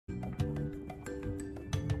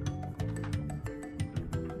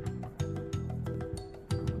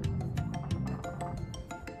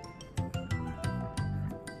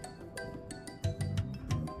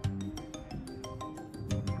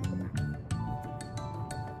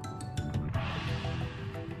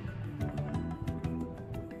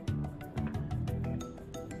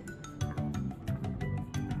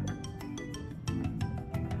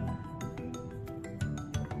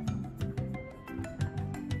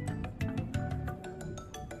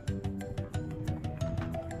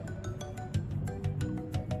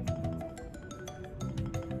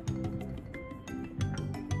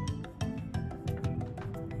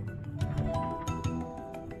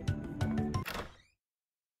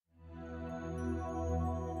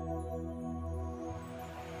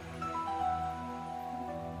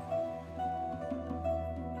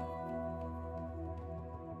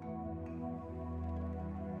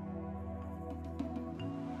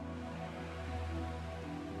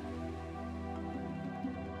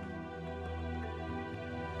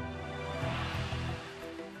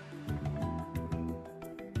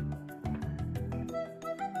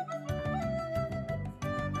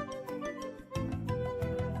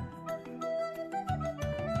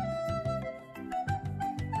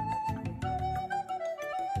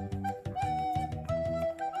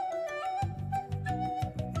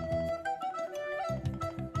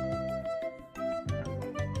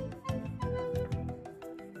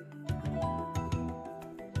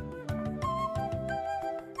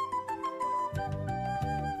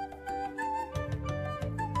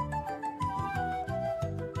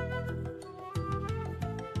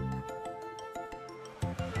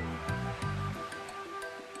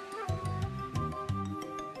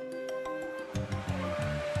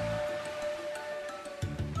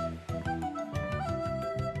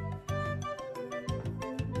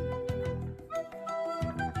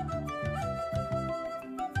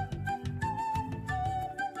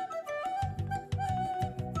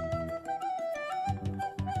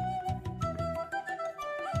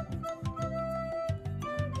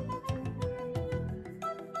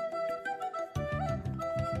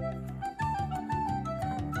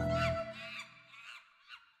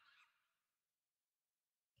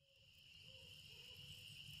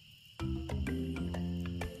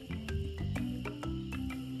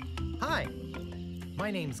My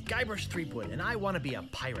name's Guybrush Threepwood, and I want to be a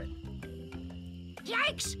pirate.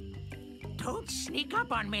 Yikes! Don't sneak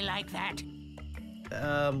up on me like that.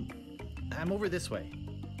 I'm over this way.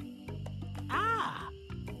 Ah,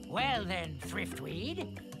 well then,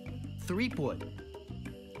 Thriftweed. Threepwood.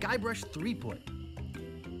 Guybrush Threepwood.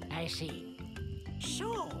 I see.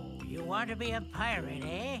 So, you want to be a pirate,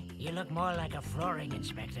 eh? You look more like a flooring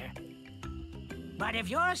inspector. But if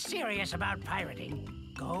you're serious about pirating,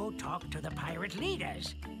 go talk to the pirate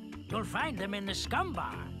leaders. You'll find them in the Scum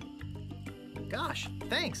Bar. Gosh,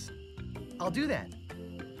 thanks. I'll do that.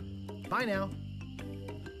 Bye now.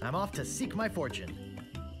 I'm off to seek my fortune.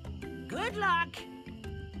 Good luck.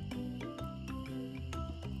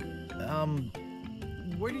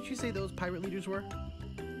 Where did you say those pirate leaders were?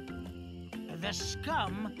 The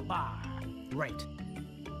Scum Bar. Right.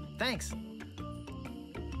 Thanks.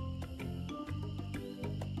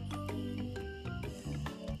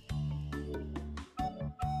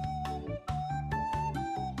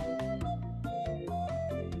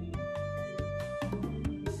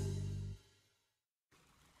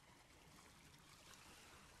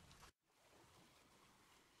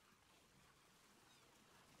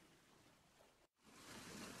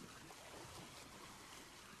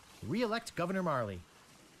 Re-elect Governor Marley.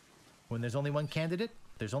 When there's only one candidate,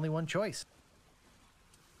 there's only one choice.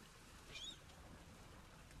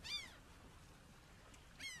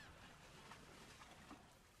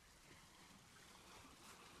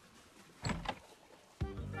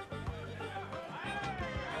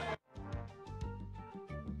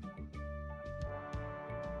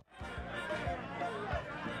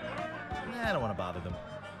 I don't want to bother them.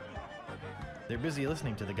 They're busy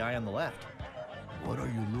listening to the guy on the left. What are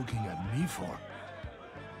you looking at me for?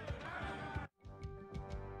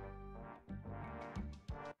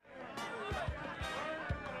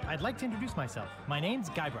 I'd like to introduce myself. My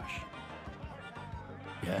name's Guybrush.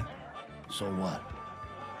 Yeah? So what?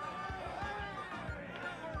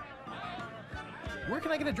 Where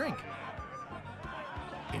can I get a drink?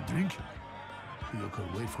 A drink? You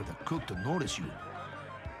could wait for the cook to notice you.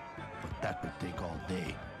 But that would take all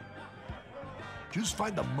day. Just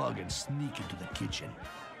find a mug and sneak into the kitchen.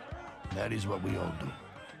 That is what we all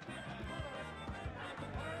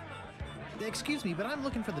do. Excuse me, but I'm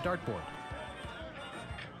looking for the dartboard.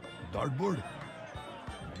 Dartboard?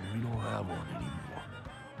 We don't have one anymore.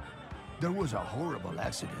 There was a horrible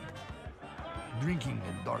accident. Drinking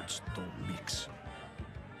and darts don't mix.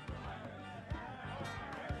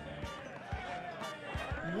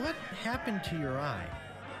 What happened to your eye?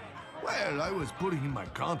 Well, I was putting in my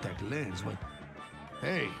contact lens when...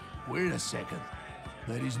 Hey, wait a second.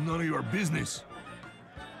 That is none of your business.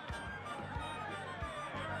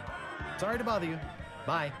 Sorry to bother you.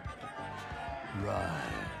 Bye. Right.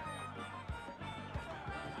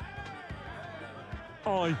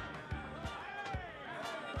 Oi.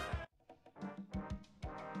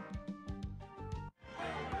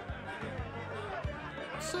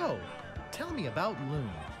 So, tell me about Loon.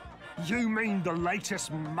 You mean the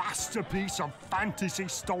latest masterpiece of fantasy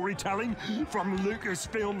storytelling from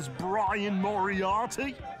Lucasfilm's Brian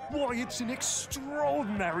Moriarty? Why, it's an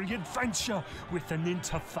extraordinary adventure with an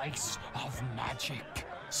interface of magic.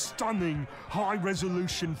 Stunning,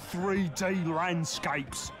 high-resolution 3D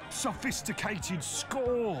landscapes, sophisticated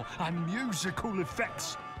score and musical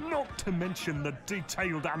effects, not to mention the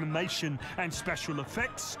detailed animation and special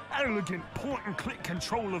effects, elegant point-and-click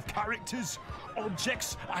control of characters,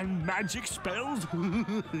 objects and magic spells.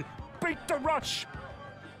 Beat the rush!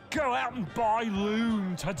 Go out and buy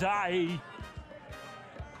Loon today!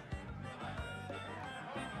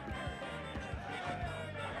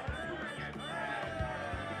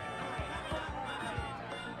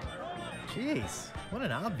 Jeez, what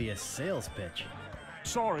an obvious sales pitch.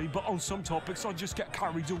 Sorry, but on some topics I just get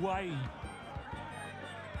carried away.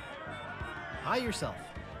 Hi yourself.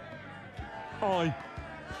 Oi.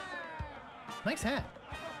 Nice hat.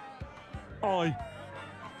 Oi.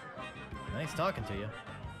 Nice talking to you.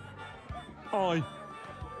 Oi.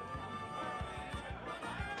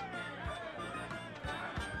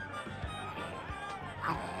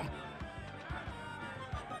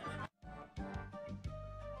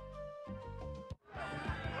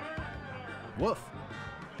 Woof.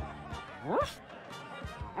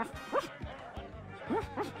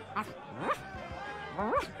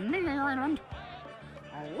 Mini Island.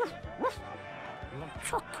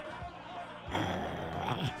 LeChuck.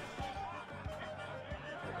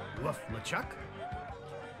 Woof, LeChuck?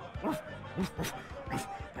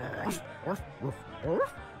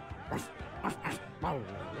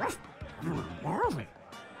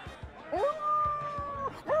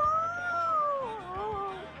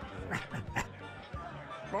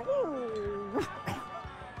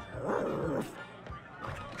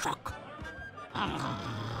 Chuck.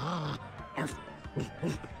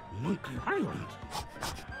 Monkey Island.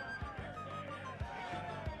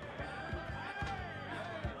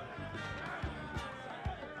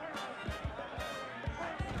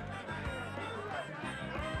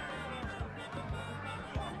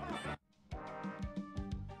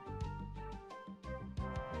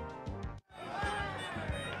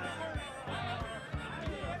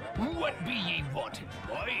 What be ye wanting,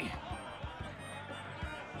 boy?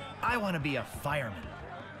 I want to be a fireman.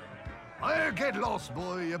 I'll get lost,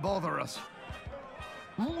 boy. You bother us.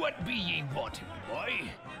 What be ye wanting,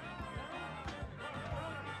 boy?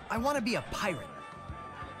 I want to be a pirate.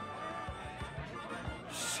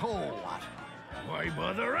 So what? Why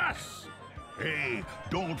bother us? Hey,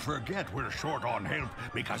 don't forget we're short on help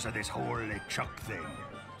because of this whole LeChuck thing.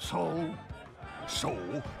 So? So,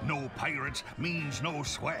 no pirates means no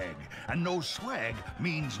swag, and no swag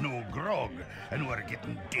means no grog, and we're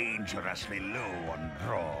getting dangerously low on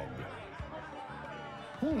grog.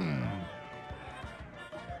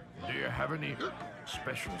 Do you have any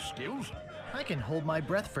special skills? I can hold my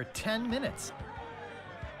breath for 10 minutes.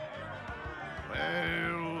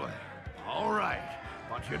 Well, all right.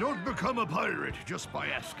 But you don't become a pirate just by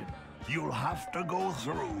asking. You'll have to go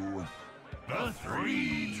through the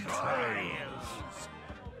 3 trials.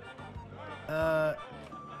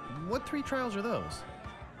 What 3 trials are those?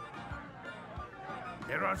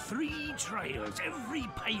 There are 3 trials every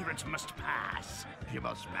pirate must pass. You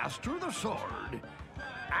must master the sword.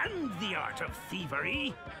 And the art of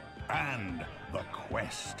thievery. And the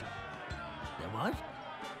quest. The what?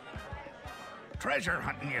 Treasure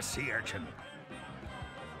hunting, you sea urchin.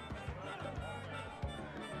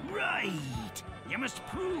 Right. You must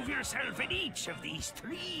prove yourself in each of these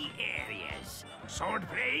 3 areas.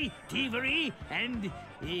 Swordplay, thievery, and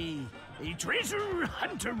treasure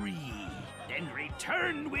huntery. Then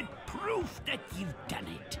return with proof that you've done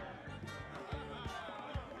it.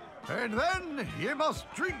 And then you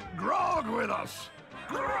must drink grog with us.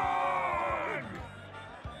 Grog!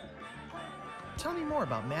 Tell me more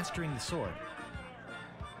about mastering the sword.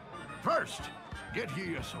 First, get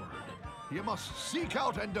ye a sword. You must seek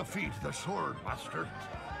out and defeat the sword master.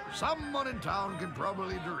 Someone in town can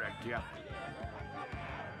probably direct you.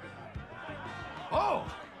 Oh!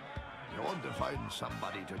 You want to find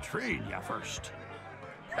somebody to train you first.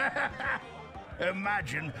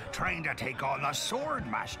 Imagine trying to take on the sword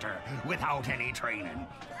master without any training.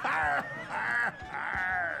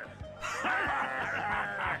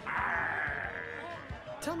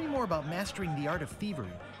 Tell me more about mastering the art of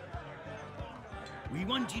thievery. We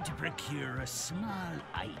want you to procure a small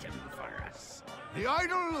item for us. The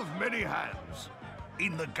idol of many hands.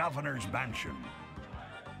 In the governor's mansion.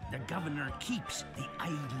 The governor keeps the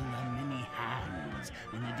idol of many hands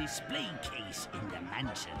in a display case in the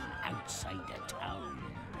mansion outside the town.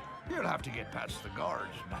 You'll have to get past the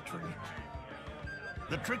guards, naturally.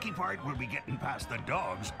 The tricky part will be getting past the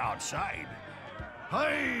dogs outside.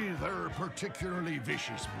 Aye, they're a particularly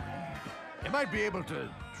vicious breed. You might be able to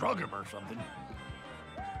drug them or something.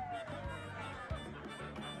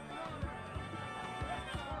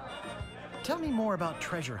 Tell me more about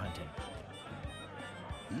treasure hunting.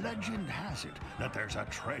 Legend has it that there's a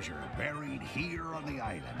treasure buried here on the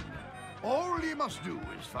island. All you must do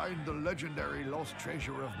is find the legendary lost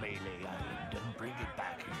treasure of Melee Island and bring it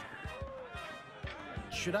back here.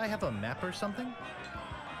 Should I have a map or something?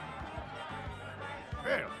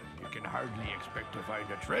 Well, you can hardly expect to find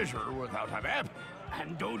a treasure without a map.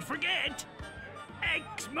 And don't forget,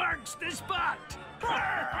 X marks the spot.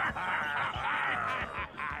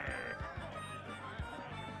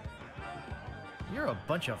 You're a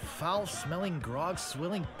bunch of foul-smelling,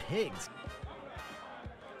 grog-swilling pigs.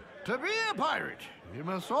 To be a pirate, you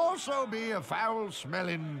must also be a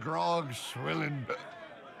foul-smelling, grog-swilling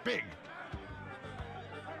pig.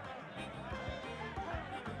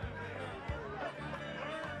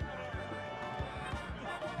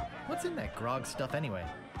 What's in that grog stuff anyway?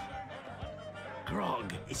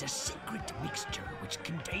 Grog is a secret mixture which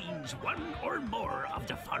contains one or more of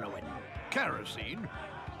the following: Kerosene,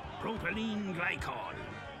 propylene glycol,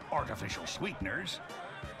 artificial sweeteners,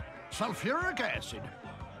 sulfuric acid,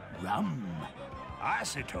 rum,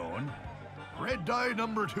 acetone, red dye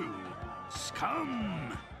number 2,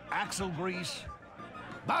 scum, axle grease,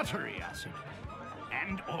 battery acid,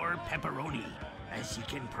 and or pepperoni. As you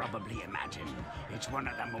can probably imagine, it's one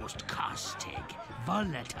of the most caustic,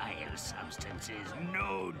 volatile substances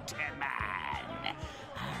known to man.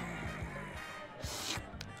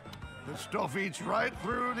 The stuff eats right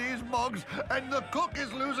through these mugs, and the cook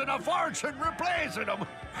is losing a fortune replacing them.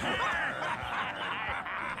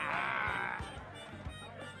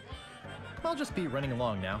 I'll just be running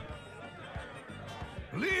along now.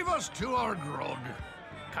 Leave us to our grog.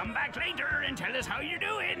 Come back later and tell us how you're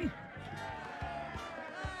doing.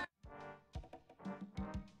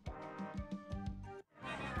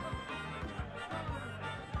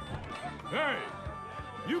 Hey,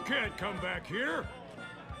 you can't come back here.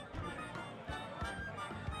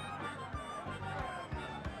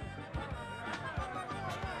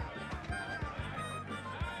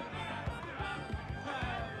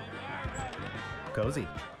 Cozy.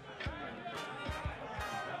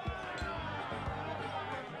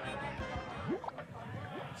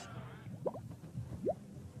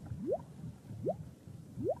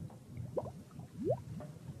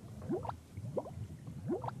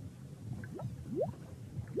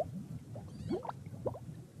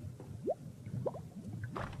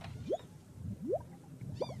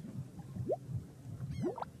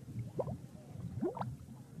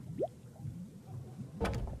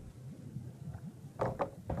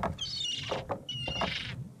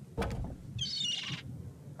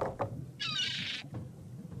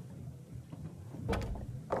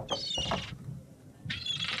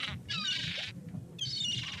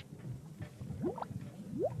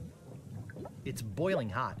 It's boiling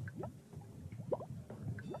hot.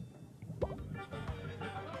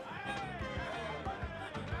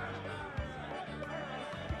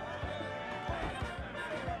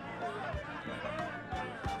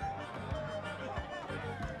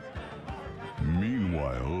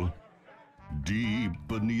 Meanwhile, deep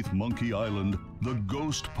beneath Monkey Island, the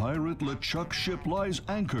ghost pirate LeChuck ship lies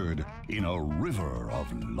anchored in a river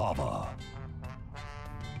of lava.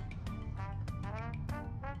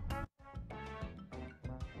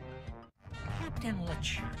 Captain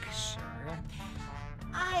LeChuck, sir.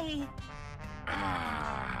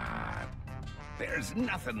 There's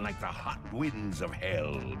nothing like the hot winds of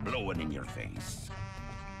hell blowing in your face.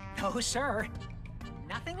 No, sir.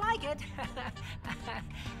 Nothing like it.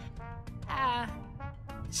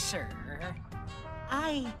 Sir,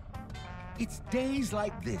 It's days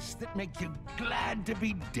like this that make you glad to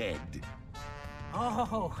be dead.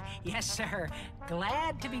 Oh, yes, sir.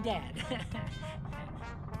 Glad to be dead.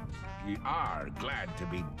 You are glad to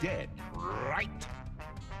be dead, right?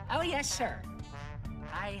 Oh, yes, sir.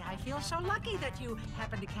 I feel so lucky that you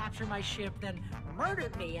happened to capture my ship, then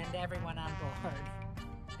murdered me and everyone on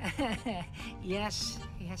board. Yes,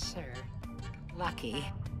 sir. Lucky.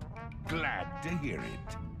 Glad to hear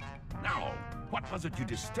it. Now, what was it you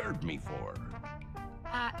disturbed me for?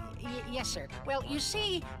 Yes, sir. Well, you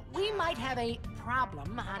see, we might have a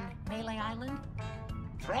problem on Melee Island.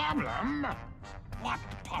 Problem? What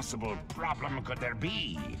possible problem could there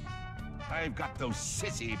be? I've got those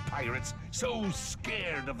sissy pirates so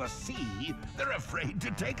scared of the sea, they're afraid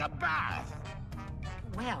to take a bath.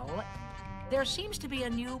 Well, there seems to be a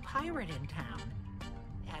new pirate in town.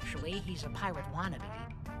 Actually, he's a pirate wannabe.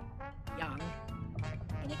 Young,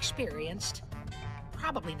 inexperienced,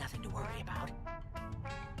 probably nothing to worry about.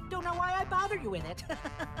 Don't know why I bother you with it.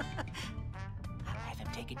 I'll have him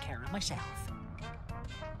taken care of myself.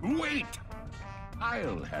 Wait!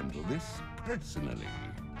 I'll handle this personally.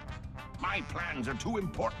 My plans are too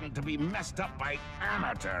important to be messed up by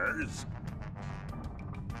amateurs.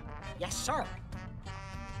 Yes, sir.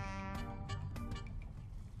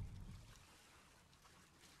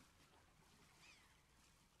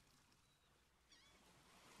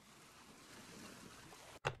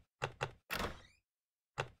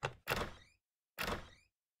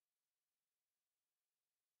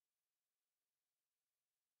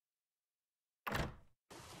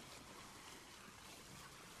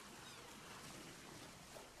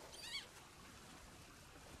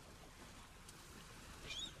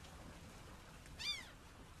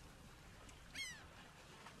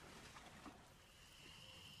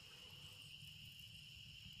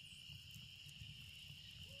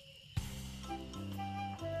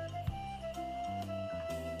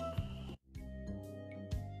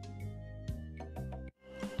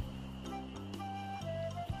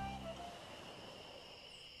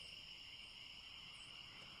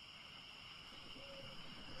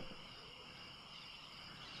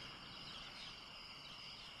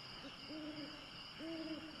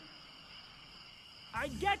 I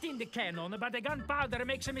get in the cannon, but the gunpowder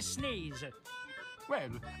makes me sneeze. Well,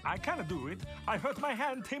 I cannot do it. I hurt my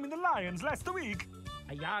hand taming the lions last week.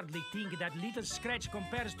 I hardly think that little scratch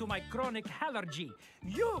compares to my chronic allergy.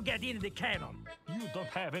 You get in the cannon. You don't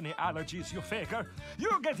have any allergies, you faker.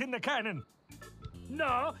 You get in the cannon.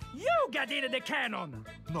 No, you get in the cannon.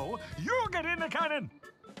 No, you get in the cannon!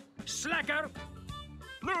 Slacker,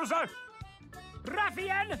 Loser!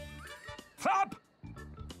 ruffian, Fop!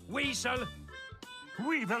 weasel,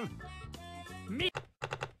 Weevil! me.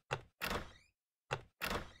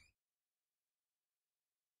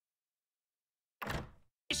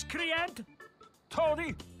 Miscreant.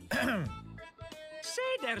 Toady! Say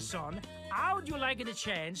there, son, how'd you like the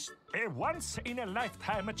chance A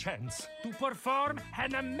once-in-a-lifetime chance. to perform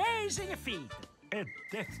an amazing feat? A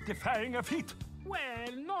death-defying feat.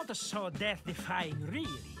 Well, not so death-defying,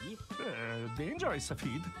 really. Dangerous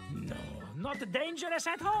feat. No, not dangerous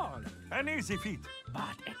at all, An easy feat.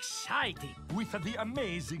 but exciting, With the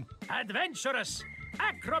amazing adventurous,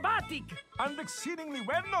 acrobatic, and exceedingly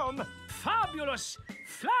well-known fabulous,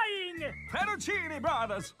 flying. Ferrucini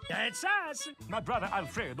brothers. That's us, My brother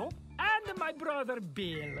Alfredo. and my brother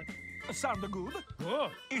Bill. Sound good? Oh,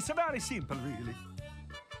 It's very simple, really.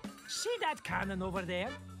 see that cannon over there?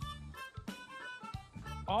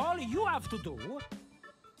 All you have to do,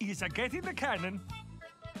 Is get in the cannon,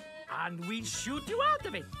 and we'll shoot you out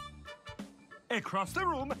of it. across the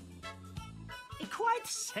room. Quite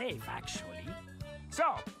safe, actually. So,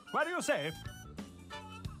 what do you say?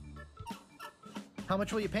 How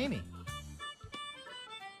much will you pay me?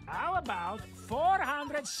 How about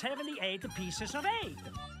 478 pieces of 8?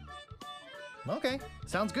 Okay,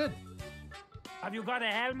 sounds good. Have you got a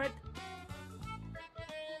helmet?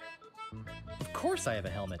 Of course I have a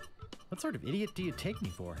helmet. What sort of idiot do you take me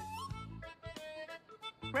for?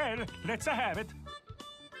 Well, let's have it.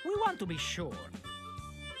 We want to be sure.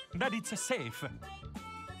 That it's safe.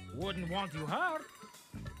 Wouldn't want you hurt.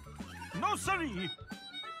 No, siree.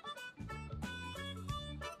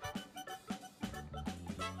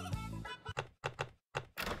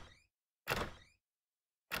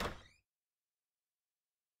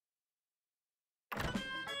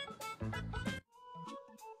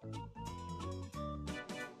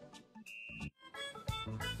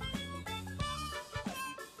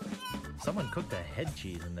 Someone cooked a head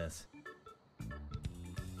cheese in this.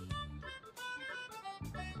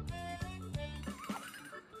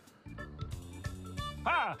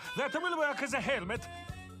 Ah, that will work as a helmet.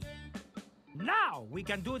 Now we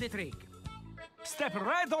can do the trick. Step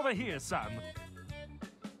right over here, son.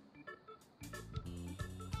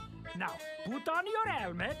 Now put on your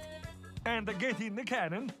helmet, And get in the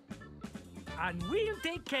cannon. and we'll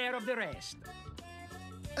take care of the rest.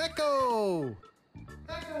 Echo!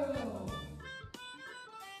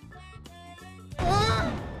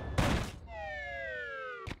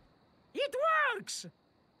 It works!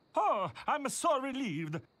 Oh, I'm so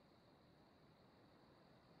relieved.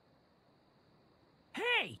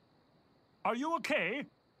 Hey, Are you okay?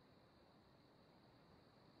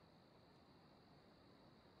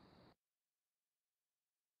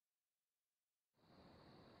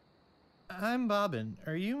 I'm Bobbin.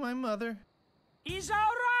 Are you my mother? he's all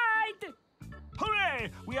right! Hooray!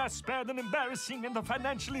 We are spared an embarrassing and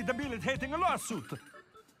financially debilitating lawsuit.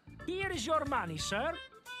 Here is your money, sir.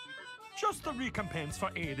 Just a recompense for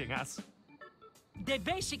aiding us. The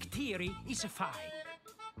basic theory is fine.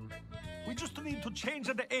 We just need to change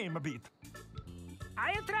the aim a bit.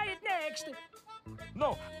 I'll try it next.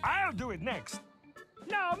 No, I'll do it next.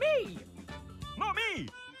 No, me! No, me!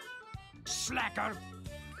 Slacker!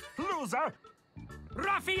 Loser!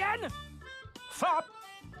 Ruffian! Fop!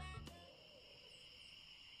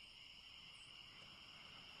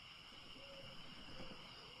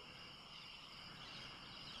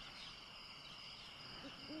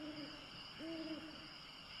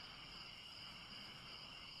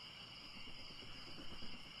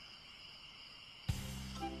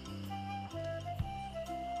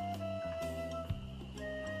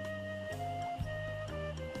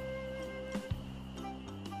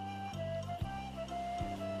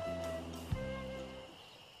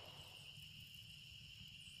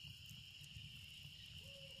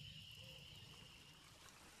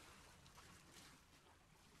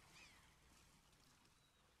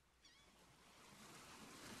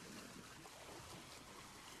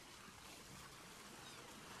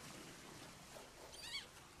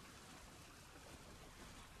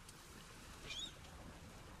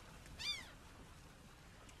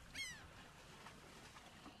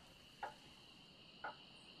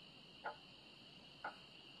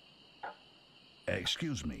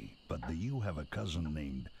 Excuse me, but do you have a cousin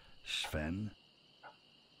named Sven?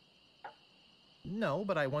 No,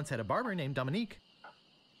 but I once had a barber named Dominique.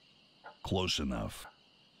 Close enough.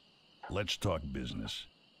 Let's talk business.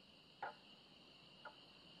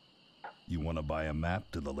 You want to buy a map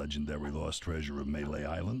to the legendary lost treasure of Melee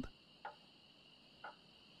Island?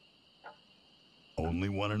 Only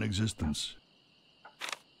one in existence.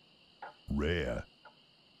 Rare.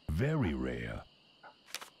 Very rare.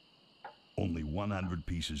 Only 100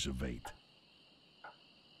 pieces of 8.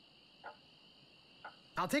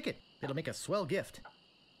 I'll take it. It'll make a swell gift.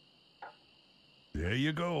 There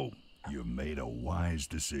you go. You've made a wise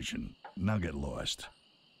decision. Now get lost.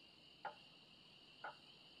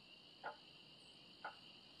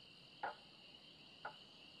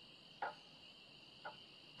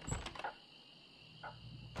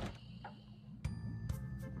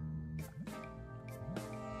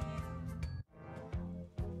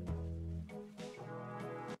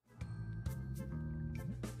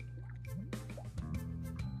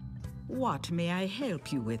 What may I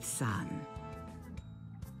help you with, son?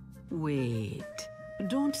 Wait,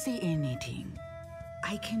 don't say anything.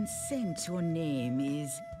 I can sense your name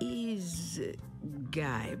is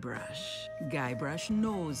Guybrush. Guybrush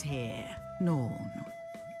nose hair. No.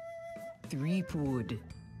 Threepwood.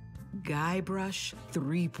 Guybrush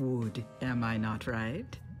Threepwood. Am I not right?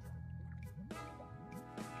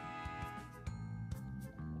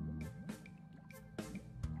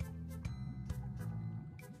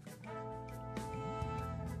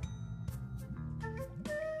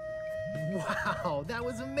 Wow, that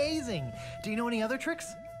was amazing. Do you know any other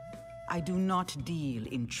tricks? I do not deal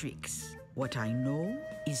in tricks. What I know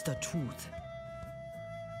is the truth.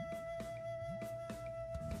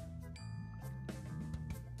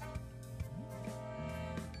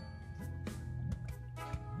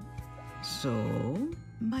 So,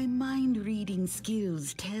 my mind-reading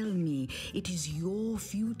skills tell me it is your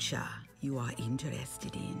future you are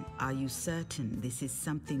interested in. Are you certain this is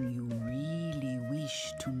something you really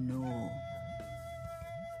wish to know?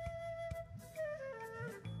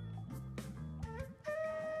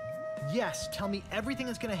 Yes, tell me everything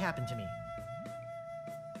that's gonna happen to me.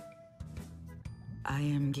 I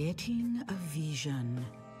am getting a vision.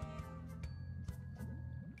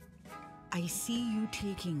 I see you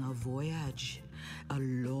taking a voyage, a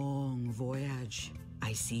long voyage.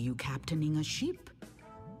 I see you captaining a ship.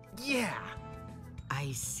 Yeah!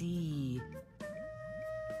 I see...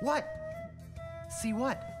 What? See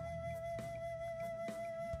what?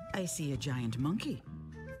 I see a giant monkey.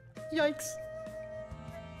 Yikes.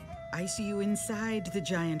 I see you inside the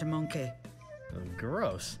giant monkey.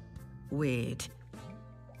 Gross. Wait.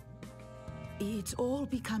 It's all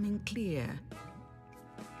becoming clear.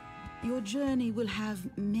 Your journey will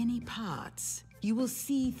have many parts. You will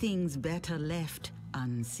see things better left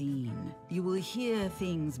unseen. You will hear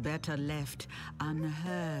things better left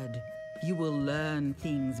unheard. You will learn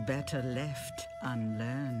things better left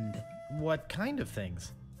unlearned. What kind of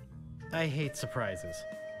things? I hate surprises.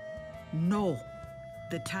 No.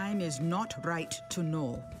 The time is not right to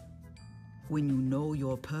know. When you know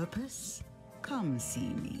your purpose, come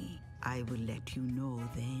see me. I will let you know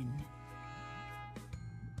then.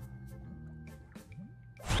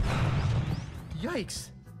 Yikes!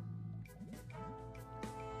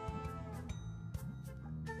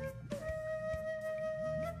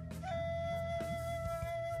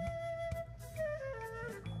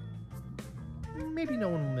 Maybe no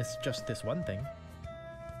one will miss just this one thing.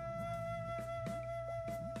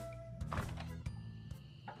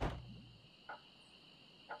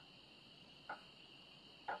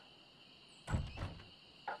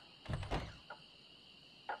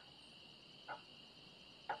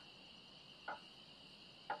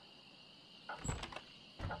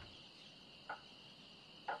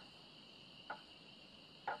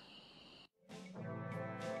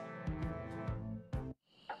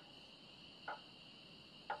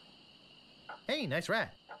 Hey, nice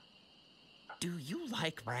rat. Do you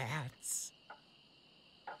like rats?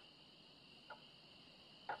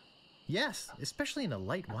 Yes, especially in a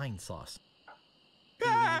light wine sauce.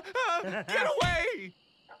 Get away!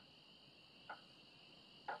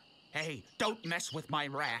 Hey, don't mess with my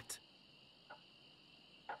rat.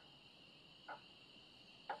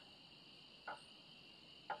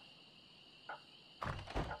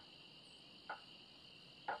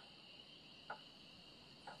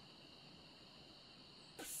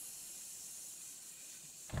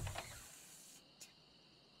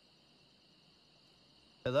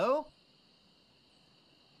 Hello?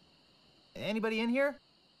 Anybody in here?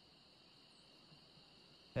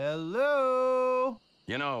 Hello?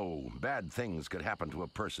 You know, bad things could happen to a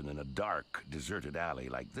person in a dark, deserted alley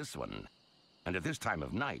like this one. And at this time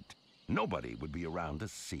of night, nobody would be around to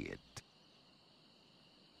see it.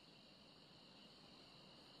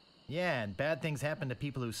 Yeah, and bad things happen to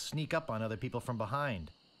people who sneak up on other people from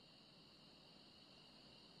behind.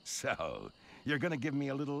 So, you're gonna give me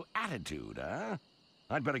a little attitude, huh?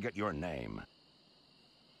 I'd better get your name.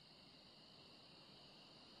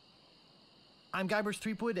 I'm Guybrush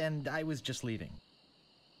Threepwood, and I was just leaving.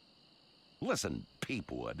 Listen,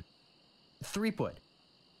 Peepwood. Threepwood.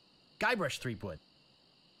 Guybrush Threepwood.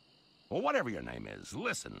 Well, whatever your name is,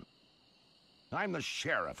 listen. I'm the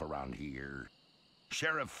sheriff around here.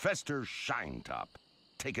 Sheriff Fester Shinetop.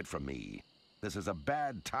 Take it from me. This is a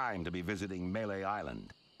bad time to be visiting Melee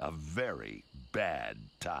Island. A very bad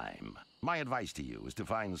time. My advice to you is to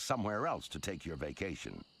find somewhere else to take your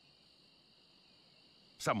vacation.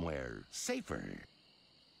 Somewhere safer.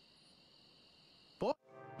 Boy.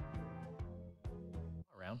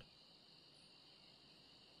 Around.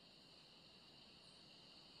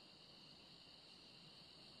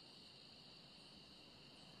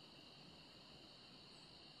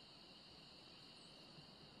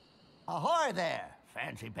 Ahoy there,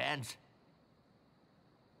 fancy pants.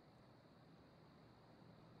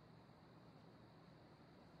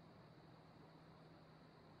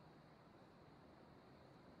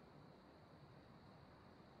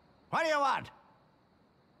 What do you want?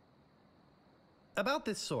 About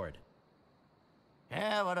this sword.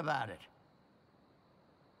 Yeah, what about it?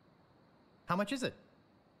 How much is it?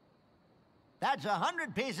 That's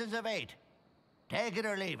 100 pieces of 8. Take it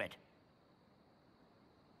or leave it.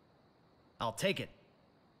 I'll take it.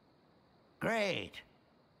 Great.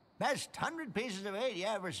 Best 100 pieces of 8 you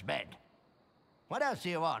ever spent. What else do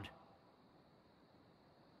you want?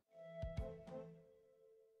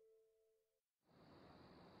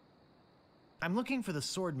 I'm looking for the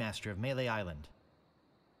Swordmaster of Melee Island.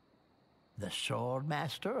 The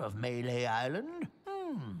Swordmaster of Melee Island?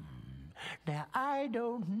 Now, I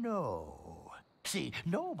don't know. See,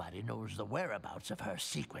 nobody knows the whereabouts of her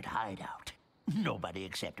secret hideout. Nobody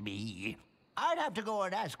except me. I'd have to go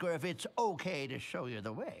and ask her if it's okay to show you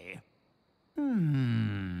the way.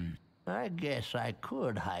 I guess I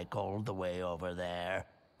could hike all the way over there.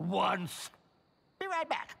 Once. Be right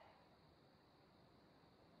back.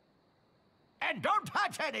 And don't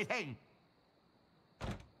touch anything!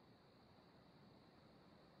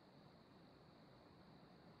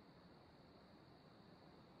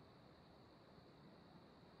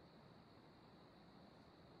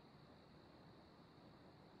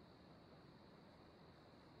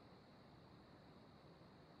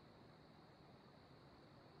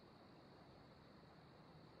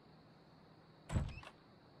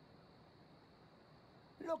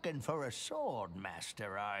 Looking for a sword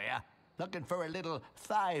master, are ya? Looking for a little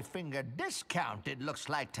thigh-finger discount, it looks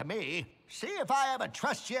like to me. See if I ever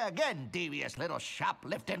trust you again, devious little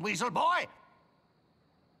shoplifting weasel boy!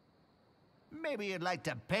 Maybe you'd like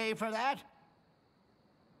to pay for that?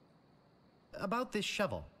 About this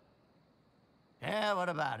shovel. Yeah, what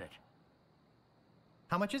about it?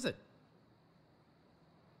 How much is it?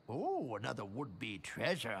 Oh, another would-be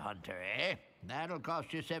treasure hunter, eh? That'll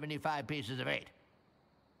cost you 75 pieces of 8.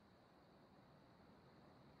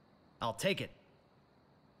 I'll take it.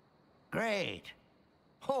 Great.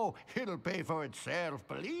 Oh, it'll pay for itself,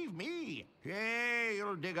 believe me. Yeah,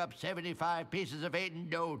 you'll dig up 75 pieces of 8 in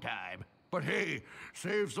no time. But hey,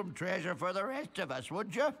 save some treasure for the rest of us,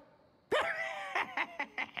 would you?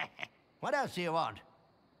 What else do you want?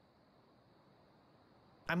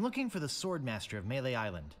 I'm looking for the Swordmaster of Melee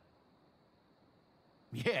Island.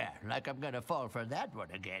 Yeah, like I'm gonna fall for that one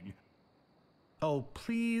again. Oh,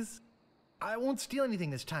 please. I won't steal anything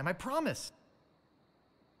this time, I promise.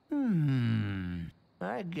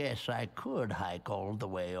 I guess I could hike all the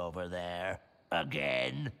way over there.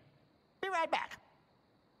 Again. Be right back.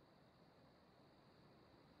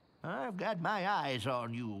 I've got my eyes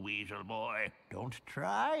on you, weasel boy. Don't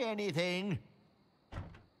try anything.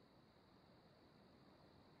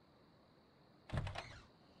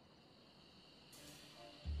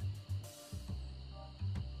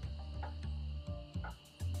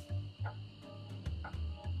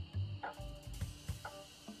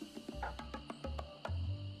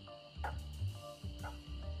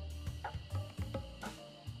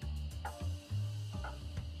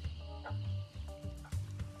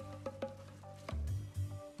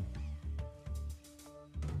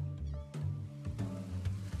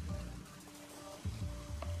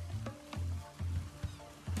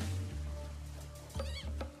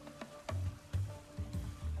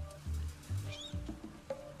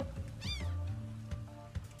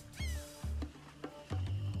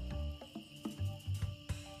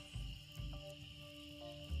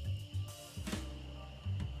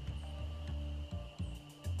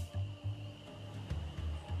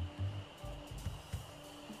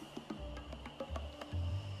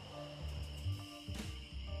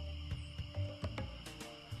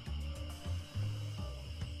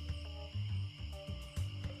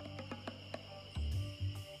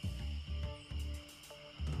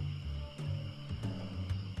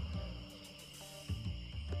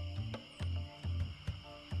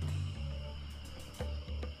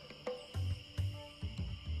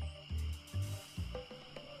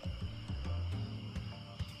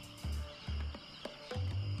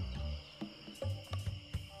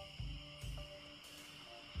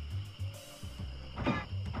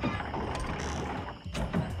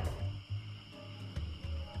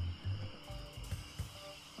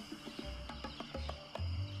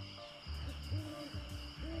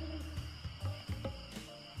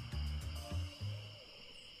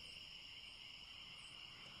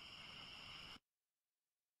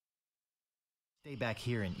 Stay back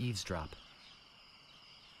here and eavesdrop.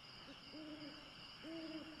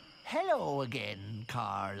 Hello again,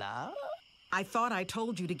 Carla. I thought I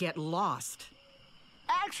told you to get lost.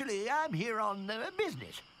 Actually, I'm here on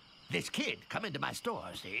business. This kid come into my store,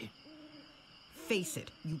 see? Face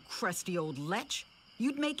it, you crusty old lech.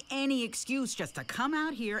 You'd make any excuse just to come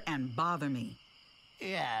out here and bother me.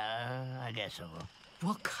 Yeah, I guess so.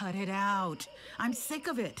 Well, cut it out. I'm sick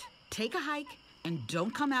of it. Take a hike and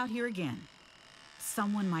don't come out here again.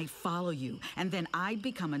 Someone might follow you, and then I'd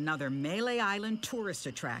become another Melee Island tourist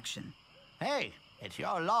attraction. Hey, it's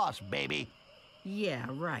your loss, baby. Yeah,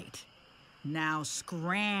 right. Now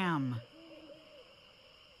scram.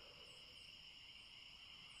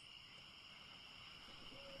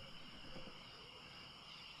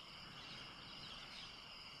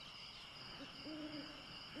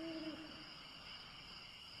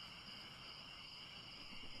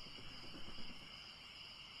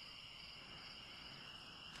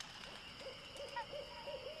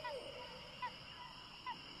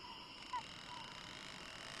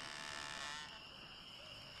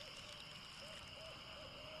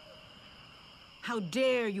 How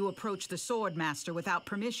dare you approach the Swordmaster without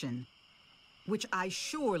permission, which I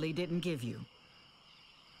surely didn't give you.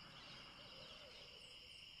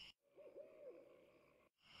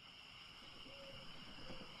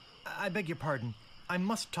 I beg your pardon. I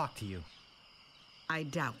must talk to you. I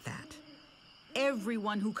doubt that.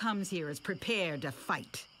 Everyone who comes here is prepared to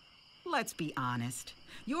fight. Let's be honest.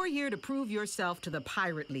 You're here to prove yourself to the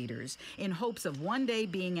pirate leaders in hopes of one day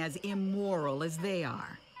being as immoral as they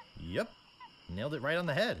are. Yep. Nailed it right on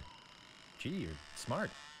the head. Gee, you're smart.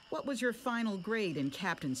 What was your final grade in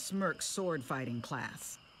Captain Smirk's sword fighting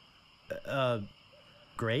class?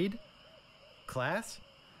 Grade? Class?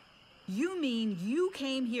 You mean you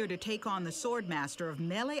came here to take on the Swordmaster of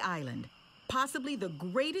Melee Island, possibly the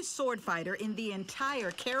greatest sword fighter in the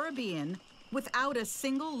entire Caribbean, without a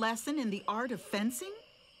single lesson in the art of fencing?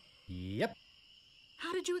 Yep.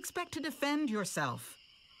 How did you expect to defend yourself?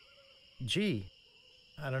 Gee,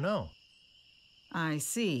 I don't know. I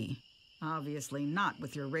see. Obviously not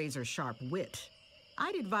with your razor-sharp wit.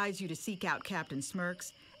 I'd advise you to seek out Captain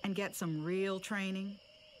Smirks and get some real training.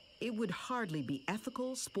 It would hardly be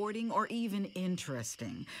ethical, sporting, or even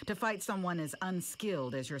interesting to fight someone as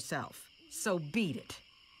unskilled as yourself. So beat it.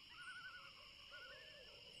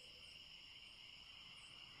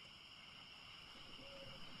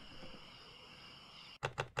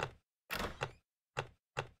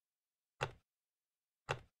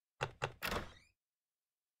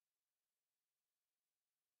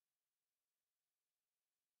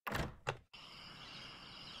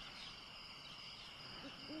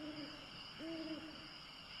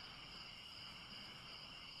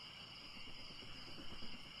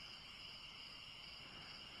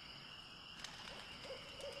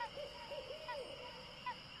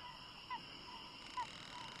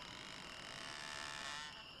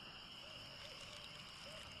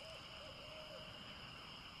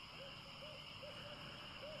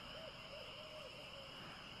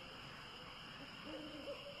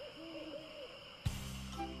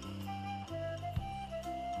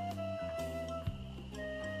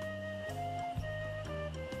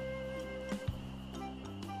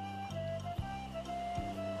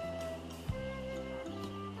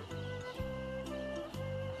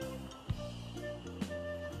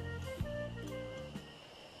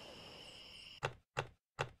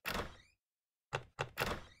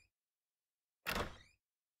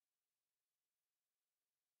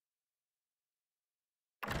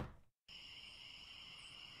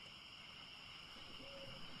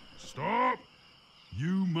 Stop!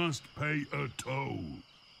 You must pay a toll.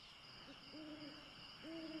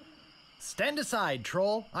 Stand aside,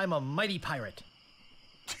 troll. I'm a mighty pirate.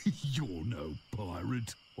 You're no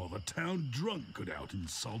pirate. While the town drunk could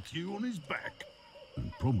out-insult you on his back. And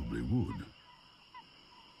probably would.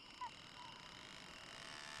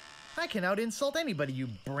 I can out-insult anybody, you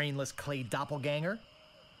brainless clay doppelganger.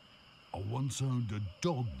 I once owned a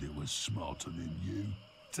dog that was smarter than you.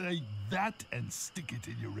 Take that and stick it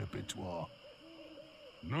in your repertoire.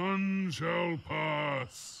 None shall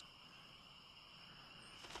pass.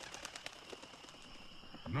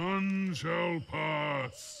 None shall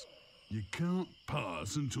pass. You can't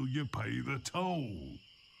pass until you pay the toll.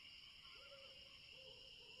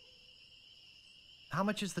 How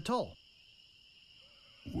much is the toll?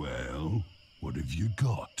 Well, what have you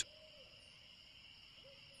got?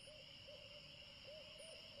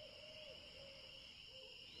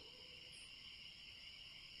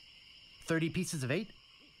 $30 pieces of 8?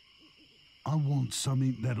 I want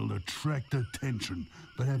something that'll attract attention,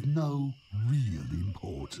 but have no real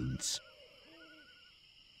importance.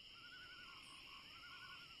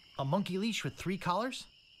 A monkey leash with 3 collars?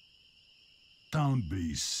 Don't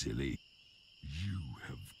be silly. You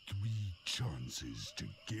have 3 chances to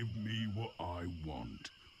give me what I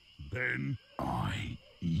want. Then I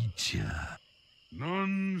eat ya.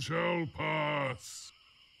 None shall pass.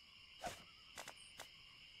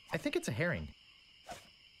 I think it's a herring.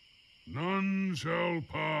 None shall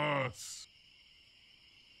pass.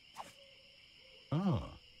 Ah,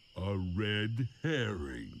 a red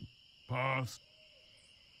herring. Pass.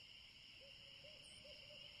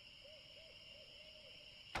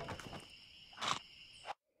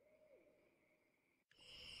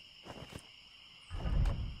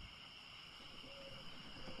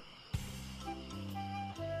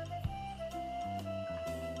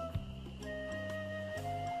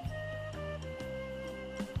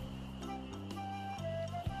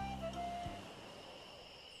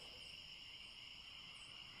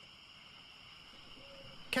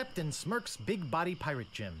 Captain Smirk's Big Body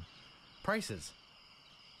Pirate Gym. Prices.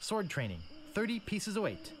 Sword training, 30 pieces of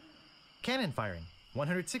weight. Cannon firing,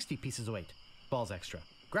 160 pieces of weight. Balls extra.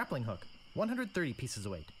 Grappling hook, 130 pieces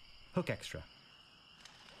of weight. Hook extra.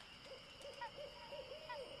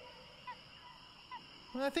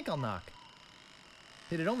 Well, I think I'll knock.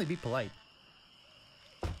 It'd only be polite.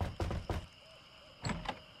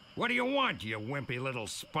 What do you want, you wimpy little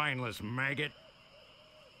spineless maggot?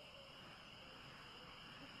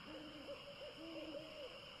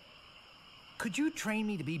 Could you train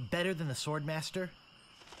me to be better than the Swordmaster?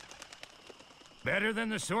 Better than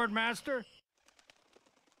the Swordmaster?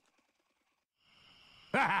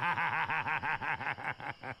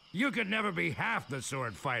 You could never be half the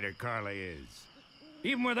sword fighter Carla is.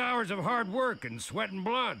 Even with hours of hard work and sweat and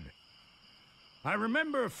blood. I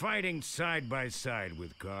remember fighting side by side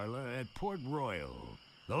with Carla at Port Royal.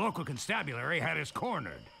 The local constabulary had us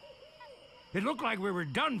cornered. It looked like we were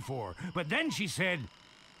done for, but then she said,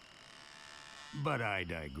 "But I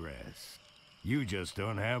digress. You just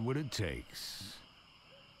don't have what it takes."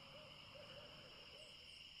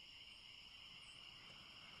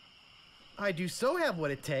 I do so have what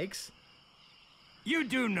it takes. You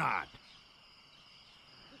do not.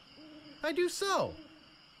 I do so.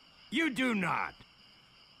 You do not.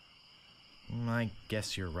 I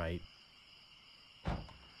guess you're right.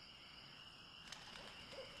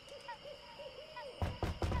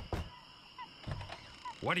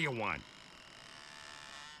 What do you want?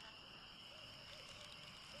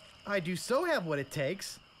 I do so have what it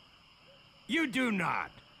takes. You do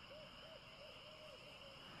not.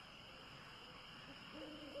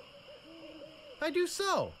 I do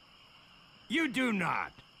so. You do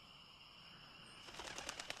not.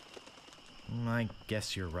 I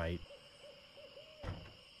guess you're right.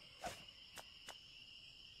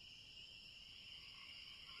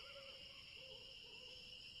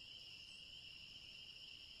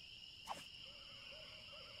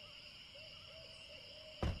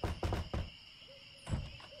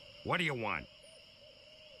 What do you want?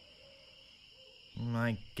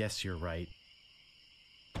 I guess you're right.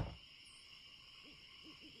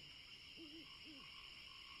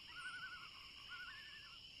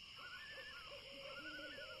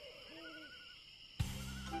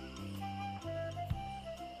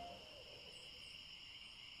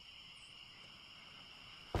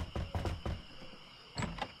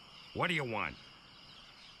 What do you want?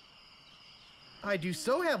 I do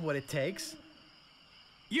so have what it takes.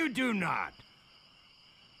 You do not.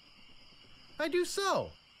 I do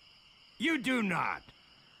so. You do not.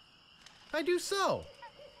 I do so.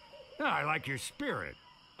 I like your spirit.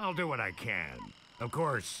 I'll do what I can. Of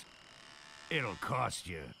course, it'll cost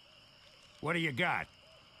you. What do you got?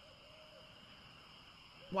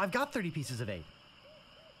 Well, I've got 30 pieces of 8.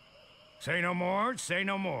 Say no more, say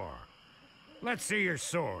no more. Let's see your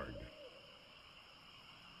sword.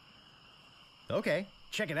 Okay,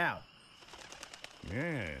 check it out.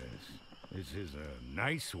 Yes, this is a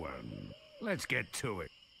nice one. Let's get to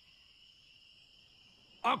it.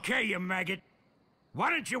 Okay, you maggot.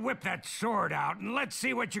 Why don't you whip that sword out and let's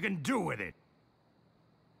see what you can do with it?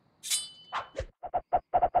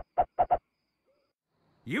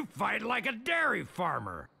 You fight like a dairy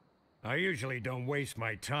farmer. I usually don't waste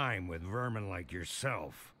my time with vermin like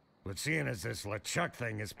yourself. But seeing as this LeChuck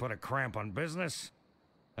thing has put a cramp on business,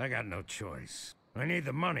 I got no choice. I need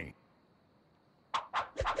the money.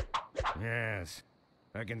 Yes,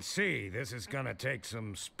 I can see this is gonna take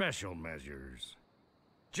some special measures.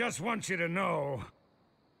 Just want you to know,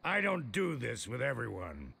 I don't do this with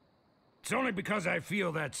everyone. It's only because I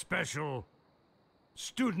feel that special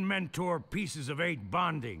student-mentor pieces of 8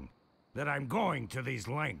 bonding that I'm going to these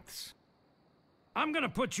lengths. I'm gonna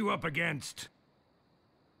put you up against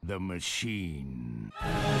The machine.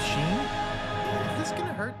 Machine? Is this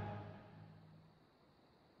gonna hurt?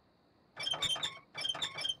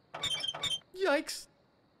 Yikes.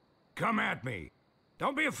 Come at me.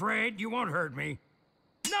 Don't be afraid, you won't hurt me.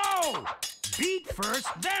 No! Beat first,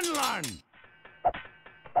 then lunge!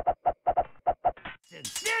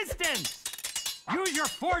 Distance! Use your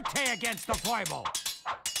forte against the foible.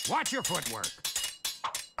 Watch your footwork.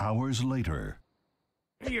 Hours later.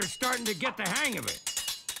 You're starting to get the hang of it.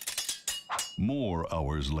 More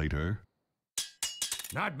hours later.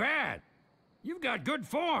 Not bad. You've got good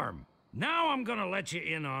form. Now I'm gonna let you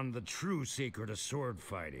in on the true secret of sword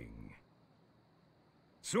fighting.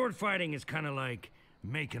 Sword fighting is kind of like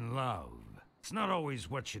making love. It's not always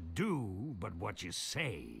what you do, but what you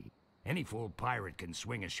say. Any fool pirate can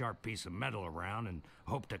swing a sharp piece of metal around and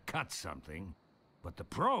hope to cut something. But the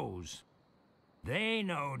pros, they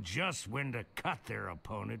know just when to cut their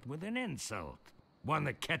opponent with an insult. One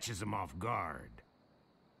that catches them off guard.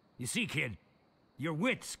 You see, kid, your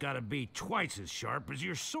wit's gotta be twice as sharp as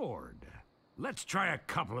your sword. Let's try a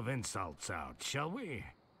couple of insults out, shall we?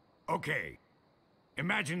 Okay,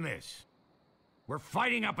 imagine this. We're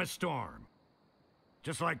fighting up a storm.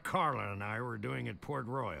 Just like Carla and I were doing at Port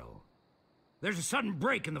Royal. There's a sudden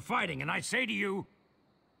break in the fighting, and I say to you,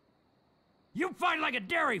 you fight like a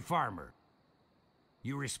dairy farmer.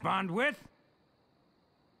 You respond with,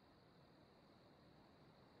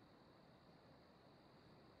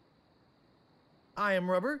 I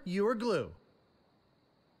am rubber, you are glue.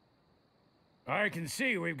 I can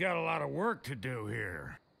see we've got a lot of work to do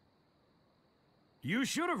here. You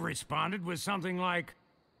should have responded with something like,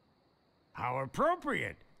 how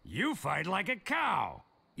appropriate. You fight like a cow.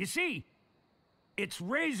 You see, it's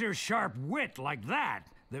razor-sharp wit like that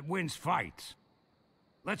that wins fights.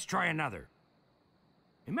 Let's try another.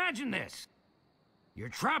 Imagine this. You're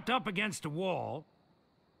trapped up against a wall.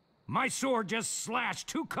 My sword just slashed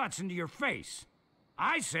 2 cuts into your face.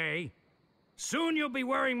 I say, soon you'll be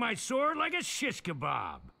wearing my sword like a shish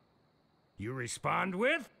kebab. You respond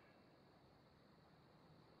with,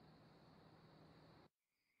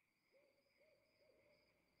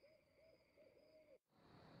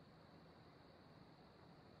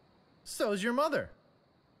 So's your mother.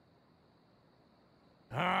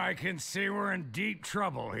 I can see we're in deep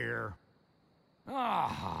trouble here.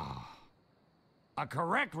 Ah. A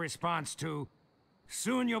correct response to,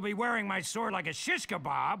 soon you'll be wearing my sword like a shish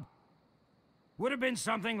kebab, would have been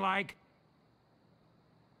something like,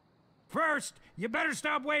 first, you better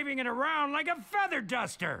stop waving it around like a feather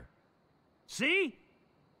duster. See?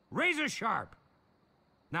 Razor sharp.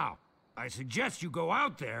 Now, I suggest you go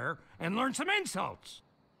out there and learn some insults.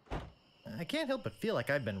 I can't help but feel like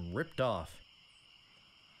I've been ripped off.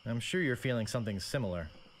 I'm sure you're feeling something similar.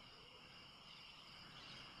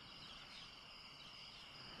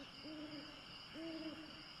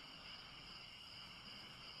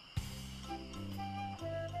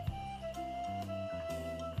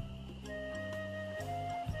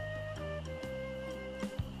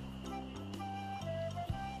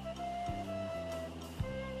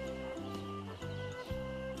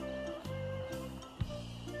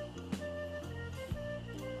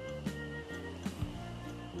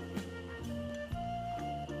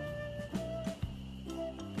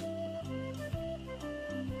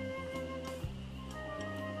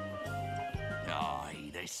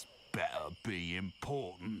 Aye, this better be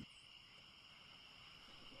important.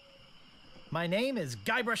 My name is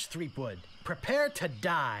Guybrush Threepwood. Prepare to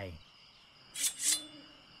die.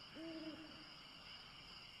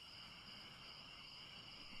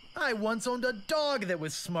 I once owned a dog that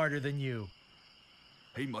was smarter than you.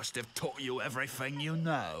 He must have taught you everything you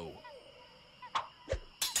know.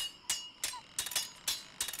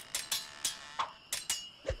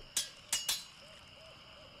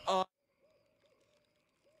 I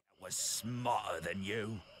was smarter than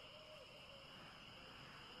you.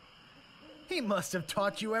 He must have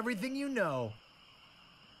taught you everything you know.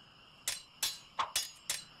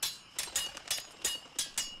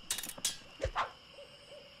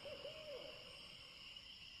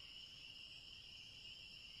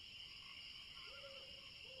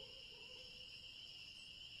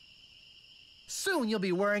 Soon you'll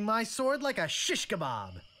be wearing my sword like a shish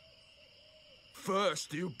kebab.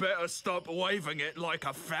 First, you better stop waving it like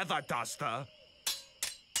a feather duster.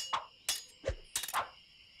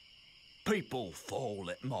 People fall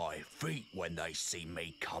at my feet when they see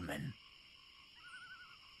me coming.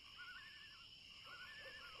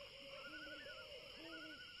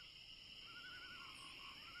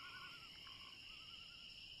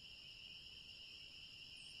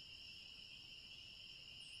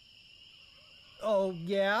 Oh,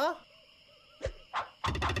 yeah?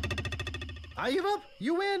 I give up.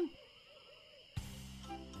 You win.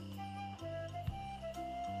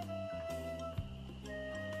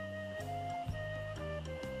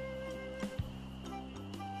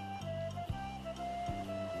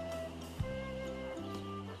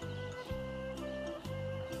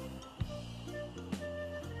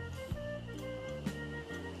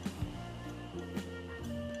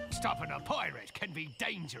 Stopping a pirate can be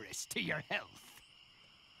dangerous to your health.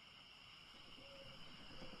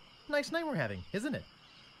 Nice night we're having, isn't it?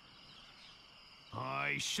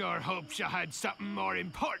 I sure hoped you had something more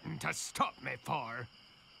important to stop me for.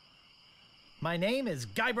 My name is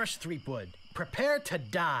Guybrush Threepwood. Prepare to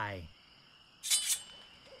die.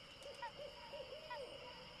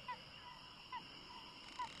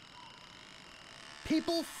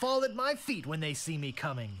 People fall at my feet when they see me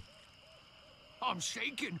coming. I'm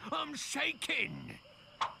shaking! I'm shaking!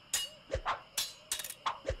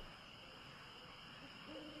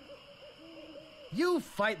 You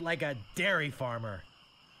fight like a dairy farmer.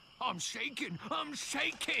 I'm shaking! I'm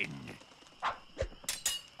shaking!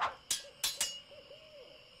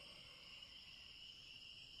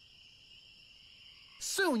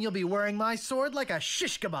 Soon you'll be wearing my sword like a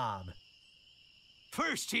shish kebab.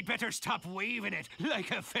 First, you'd better stop waving it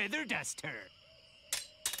like a feather duster.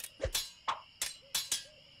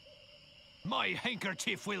 My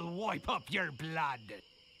handkerchief will wipe up your blood.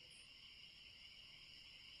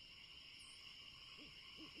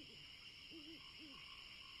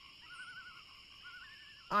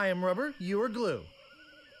 I am rubber, you are glue.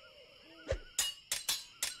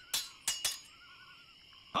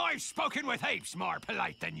 I've spoken with apes more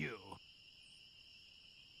polite than you.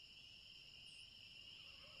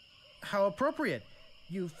 How appropriate.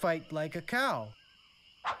 You fight like a cow.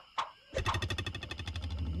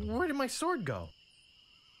 Where did my sword go?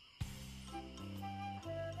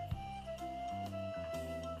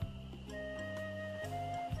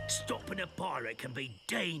 Stopping a pirate can be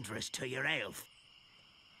dangerous to your health.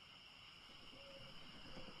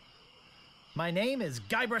 My name is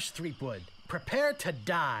Guybrush Threepwood. Prepare to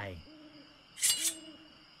die.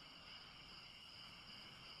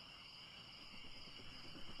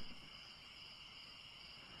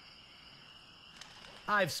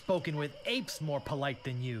 I've spoken with apes more polite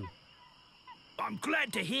than you. I'm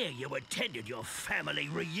glad to hear you attended your family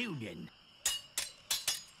reunion.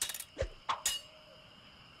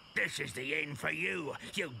 This is the end for you,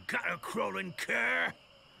 you gutter-crawling cur!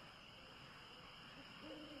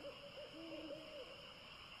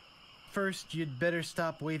 First, you'd better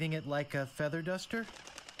stop waving it like a feather duster.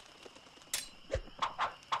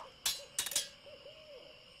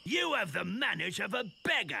 You have the manners of a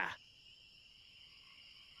beggar!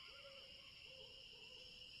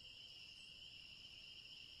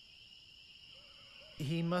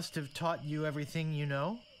 He must have taught you everything you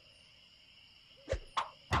know.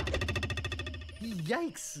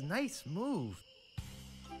 Yikes, nice move.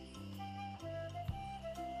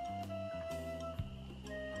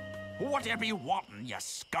 Whatever you wantin', you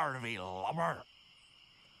scurvy lubber?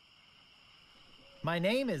 My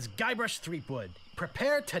name is Guybrush Threepwood.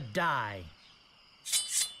 Prepare to die.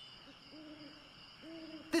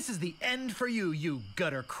 This is the end for you, you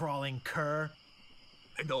gutter-crawling cur.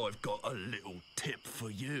 And I've got a little tip for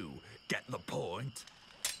you. Get the point?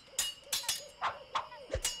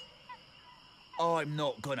 I'm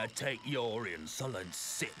not gonna take your insolence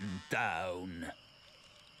sitting down.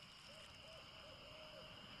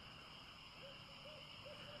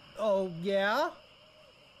 Oh, yeah?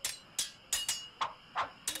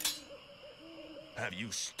 Have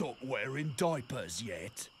you stopped wearing diapers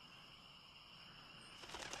yet?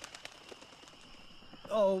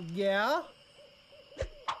 Oh, yeah?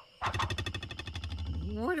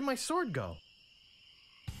 Where did my sword go?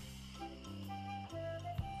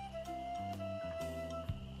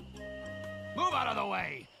 Move out of the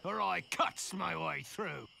way, or I cuts my way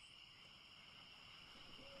through.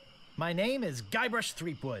 My name is Guybrush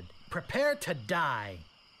Threepwood. Prepare to die.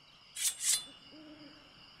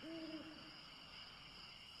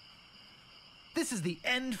 This is the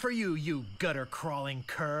end for you, you gutter-crawling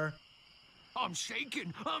cur. I'm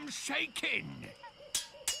shaking! I'm shaking!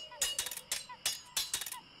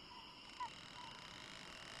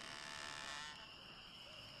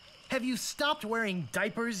 Have you stopped wearing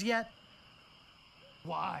diapers yet?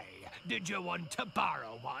 Why? Did you want to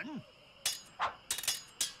borrow one?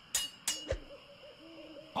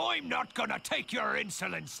 I'm not gonna take your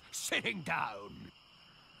insolence sitting down.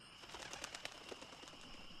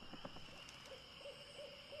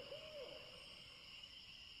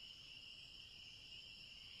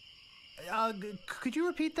 Could you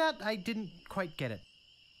repeat that? I didn't quite get it.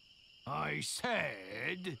 I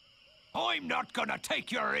said, I'm not gonna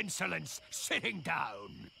take your insolence sitting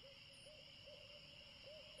down.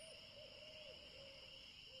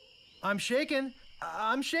 I'm shaken.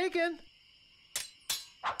 I'm shaken.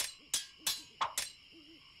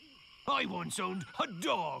 I once owned a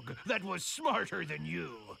dog that was smarter than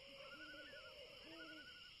you.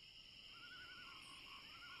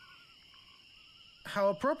 How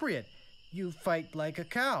appropriate. You fight like a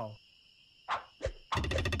cow.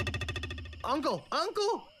 Uncle!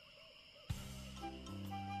 Uncle!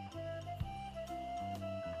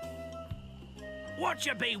 What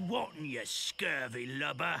you be wanting, you scurvy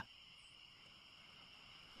lubber?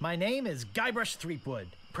 My name is Guybrush Threepwood.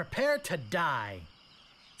 Prepare to die.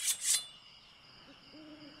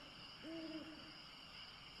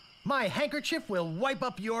 My handkerchief will wipe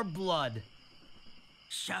up your blood.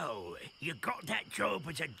 So, you got that job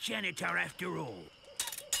as a janitor after all?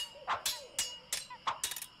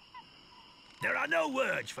 There are no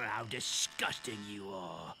words for how disgusting you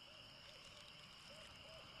are.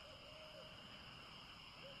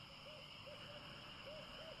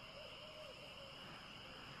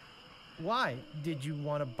 Why? Did you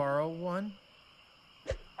want to borrow one?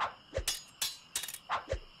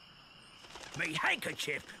 Me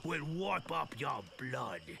handkerchief will wipe up your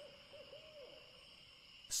blood.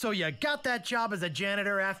 So you got that job as a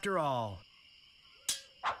janitor after all.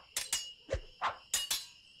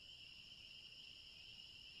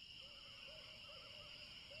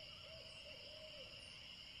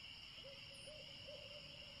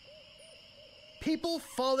 People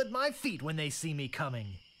fall at my feet when they see me coming.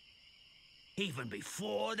 Even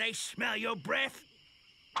before they smell your breath?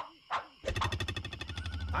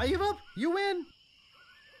 I give up. You win.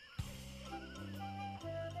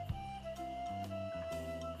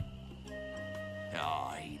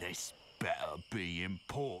 Aye, this better be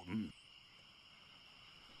important.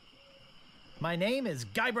 My name is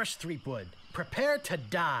Guybrush Threepwood. Prepare to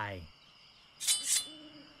die.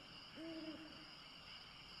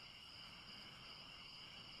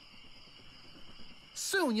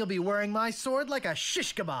 Soon you'll be wearing my sword like a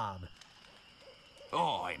shish kebab.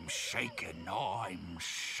 I'm shaken, I'm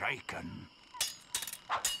shaken.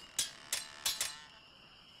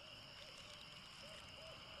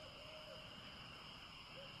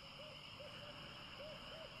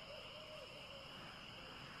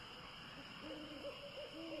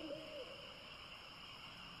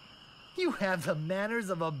 You have the manners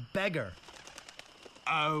of a beggar.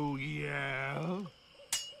 Oh, yeah?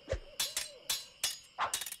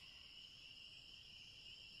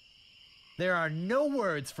 There are no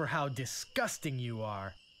words for how disgusting you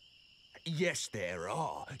are. Yes, there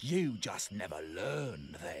are. You just never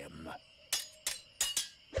learn them.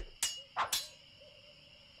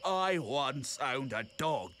 I once owned a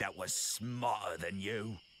dog that was smarter than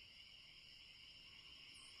you.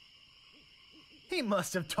 He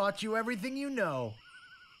must have taught you everything you know.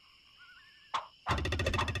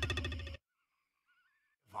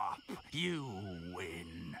 Up, you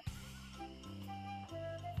win.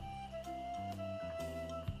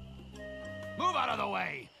 Move out of the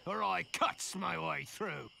way, or I cuts my way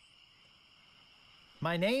through.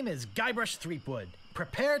 My name is Guybrush Threepwood.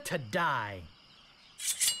 Prepare to die.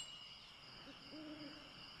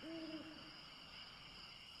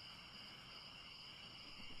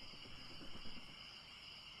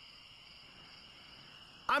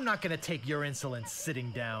 I'm not gonna take your insolence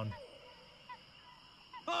sitting down.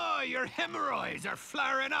 Oh, your hemorrhoids are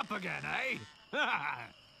flaring up again, eh?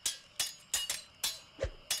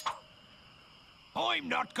 I'm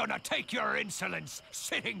not gonna take your insolence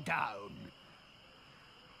sitting down.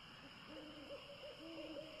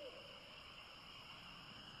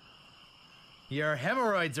 Your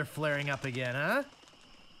hemorrhoids are flaring up again, huh?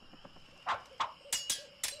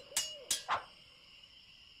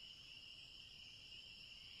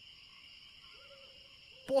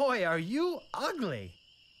 Boy, are you ugly.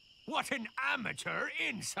 What an amateur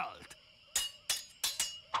insult.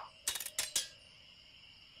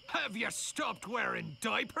 Have you stopped wearing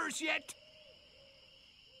diapers yet?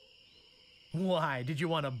 Why, did you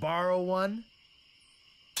want to borrow one?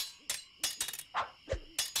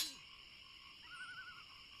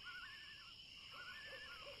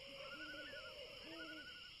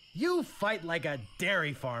 You fight like a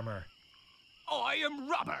dairy farmer. I am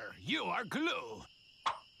rubber, you are glue.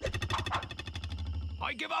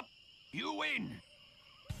 I give up, you win.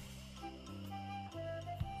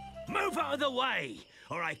 Move out of the way,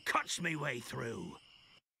 or I cuts me way through.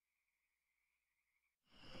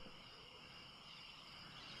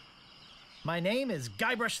 My name is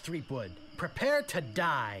Guybrush Threepwood. Prepare to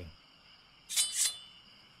die.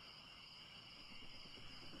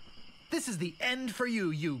 This This is the end for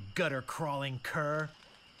you, you gutter-crawling cur.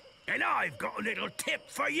 And I've got a little tip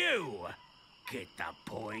for you. Get the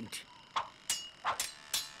point?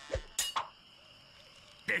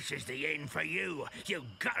 This is the end for you, you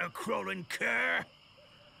gutter-crawling cur.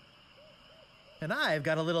 And I've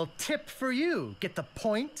got a little tip for you. Get the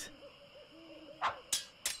point?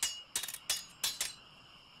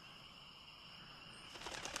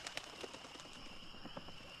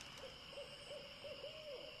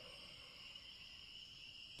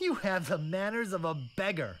 You have the manners of a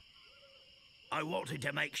beggar. I wanted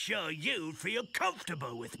to make sure you'd feel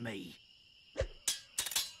comfortable with me.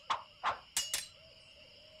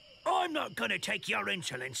 I'm not gonna take your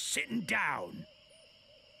insolence sitting down.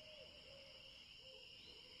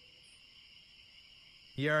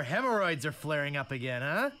 Your hemorrhoids are flaring up again,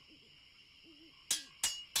 huh?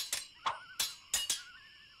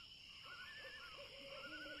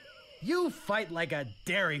 You fight like a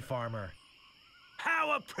dairy farmer.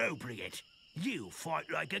 How appropriate. You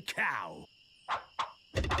fight like a cow.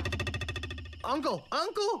 Uncle!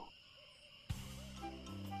 Uncle!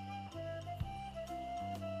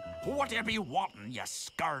 Whatever you wantin', you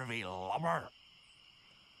scurvy lubber?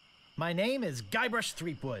 My name is Guybrush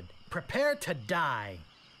Threepwood. Prepare to die.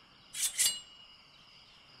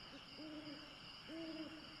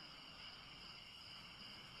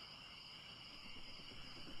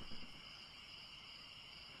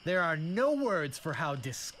 There are no words for how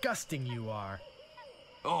disgusting you are.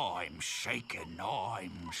 I'm shaken,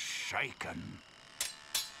 I'm shaken.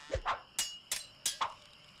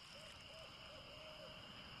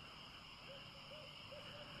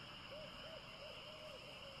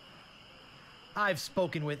 I've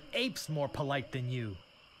spoken with apes more polite than you.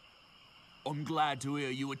 I'm glad to hear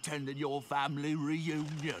you attended your family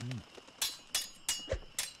reunion.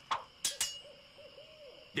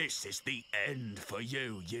 This is the end for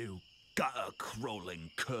you, you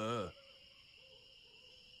gutter-crawling cur.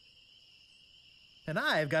 And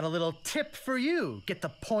I've got a little tip for you. Get the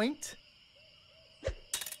point?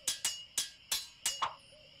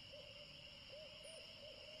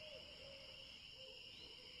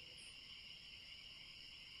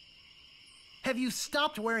 Have you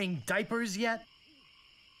stopped wearing diapers yet?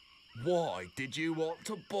 Why did you want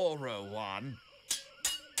to borrow one?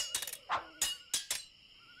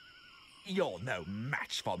 You're no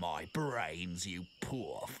match for my brains, you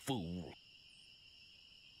poor fool.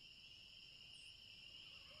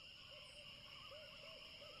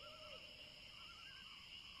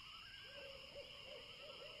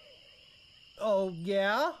 Oh,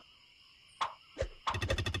 yeah?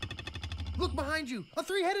 Look behind you! A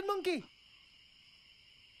three-headed monkey!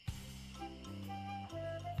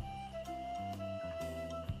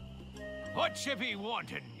 What you be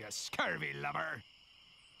wanting, you scurvy lubber?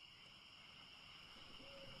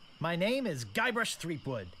 My name is Guybrush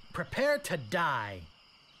Threepwood. Prepare to die.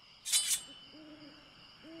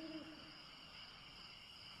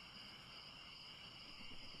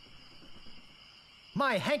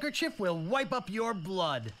 My handkerchief will wipe up your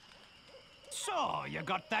blood. So, you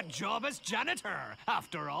got that job as janitor,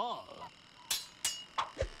 after all.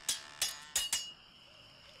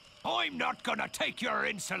 I'm not gonna take your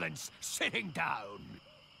insolence sitting down.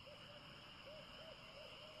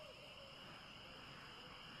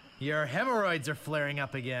 Your hemorrhoids are flaring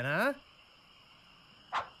up again, huh?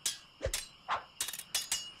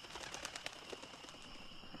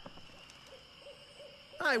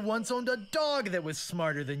 I once owned a dog that was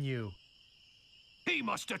smarter than you. He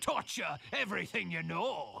must have taught you everything you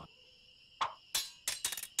know.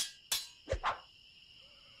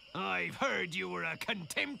 I've heard you were a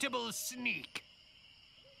contemptible sneak.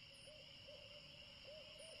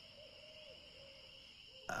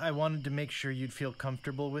 I wanted to make sure you'd feel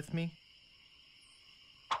comfortable with me.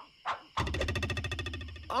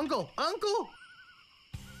 Uncle! Uncle!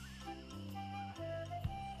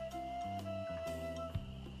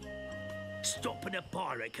 Stopping a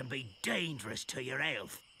pirate can be dangerous to your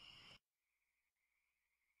health.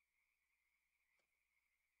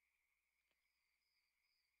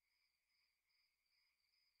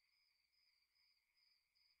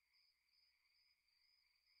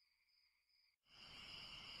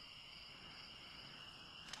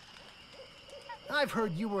 I've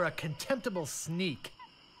heard you were a contemptible sneak.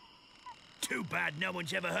 Too bad no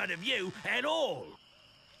one's ever heard of you at all.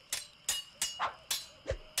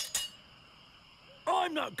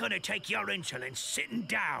 I'm not gonna take your insolence sitting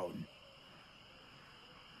down.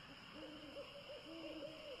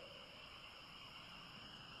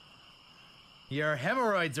 Your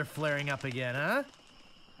hemorrhoids are flaring up again, huh?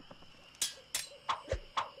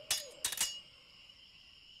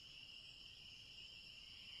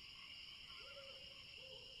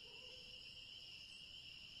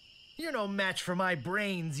 You're no match for my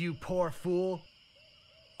brains, you poor fool.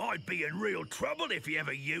 I'd be in real trouble if you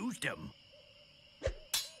ever used them.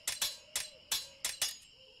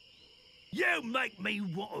 You make me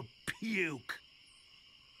want to puke.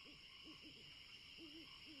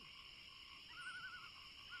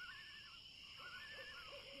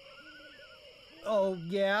 Oh,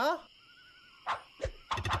 yeah?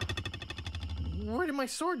 Where did my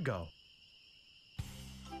sword go?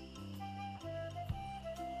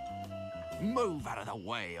 Move out of the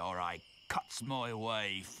way or I cuts my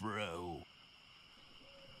way through.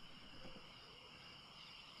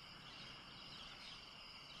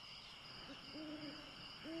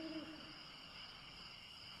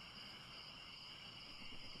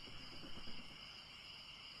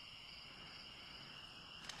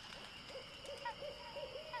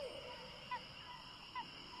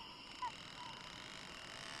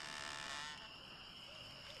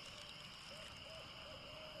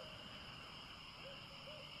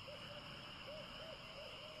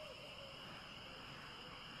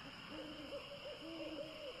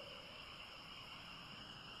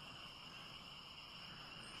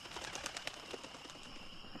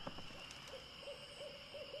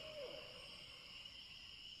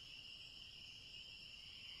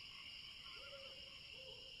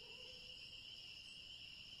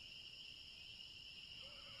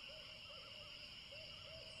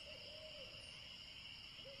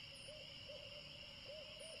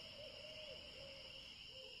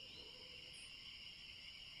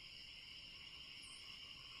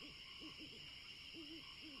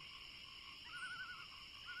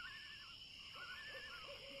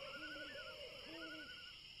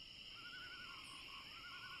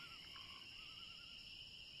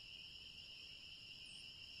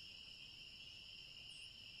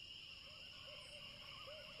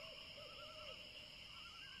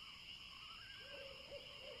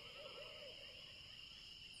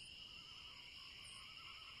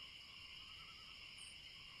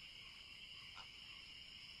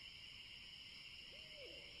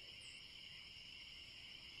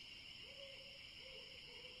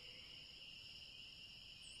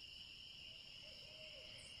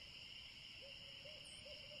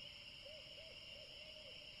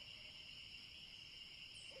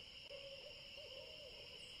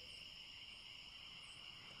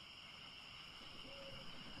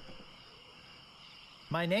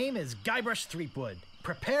 My name is Guybrush Threepwood.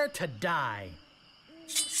 Prepare to die.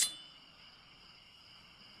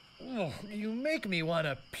 Oh, you make me want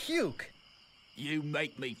to puke. You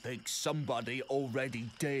make me think somebody already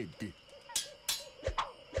did.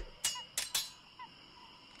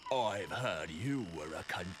 I've heard you were a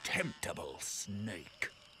contemptible snake.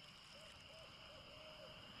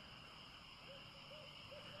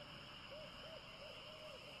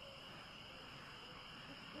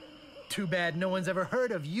 Too bad no one's ever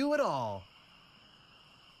heard of you at all.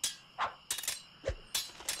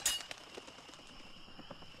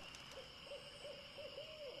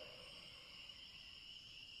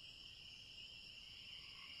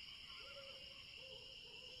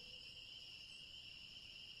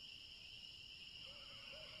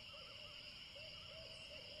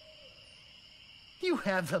 You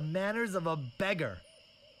have the manners of a beggar.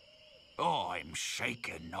 I'm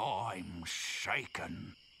shaken, I'm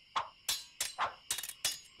shaken.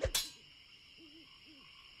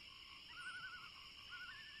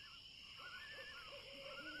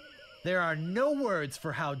 There are no words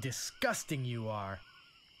for how disgusting you are.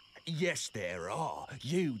 Yes, there are.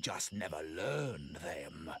 You just never learn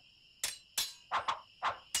them.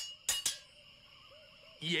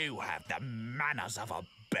 You have the manners of a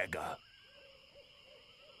beggar.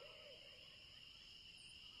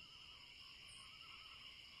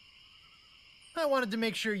 I wanted to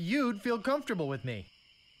make sure you'd feel comfortable with me.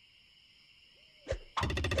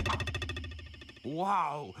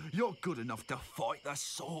 Wow, you're good enough to fight the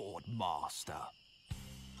Sword Master.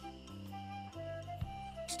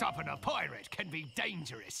 Stopping a pirate can be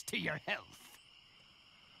dangerous to your health.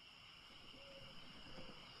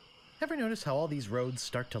 Ever notice how all these roads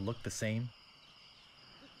start to look the same?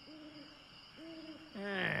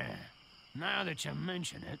 Now that you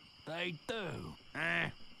mention it, they do.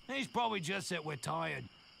 He's probably just that we're tired.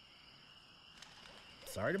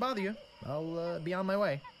 Sorry to bother you. I'll be on my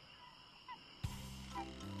way.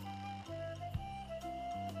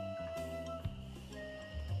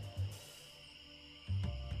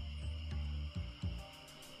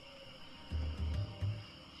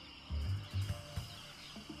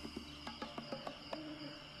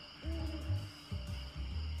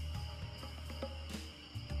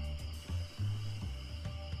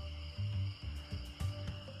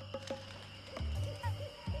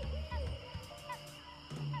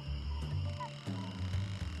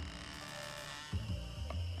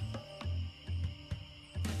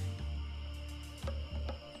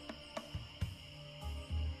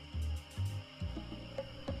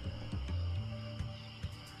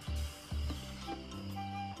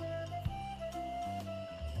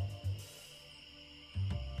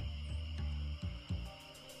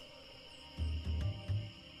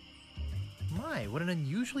 My, what an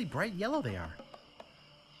unusually bright yellow they are.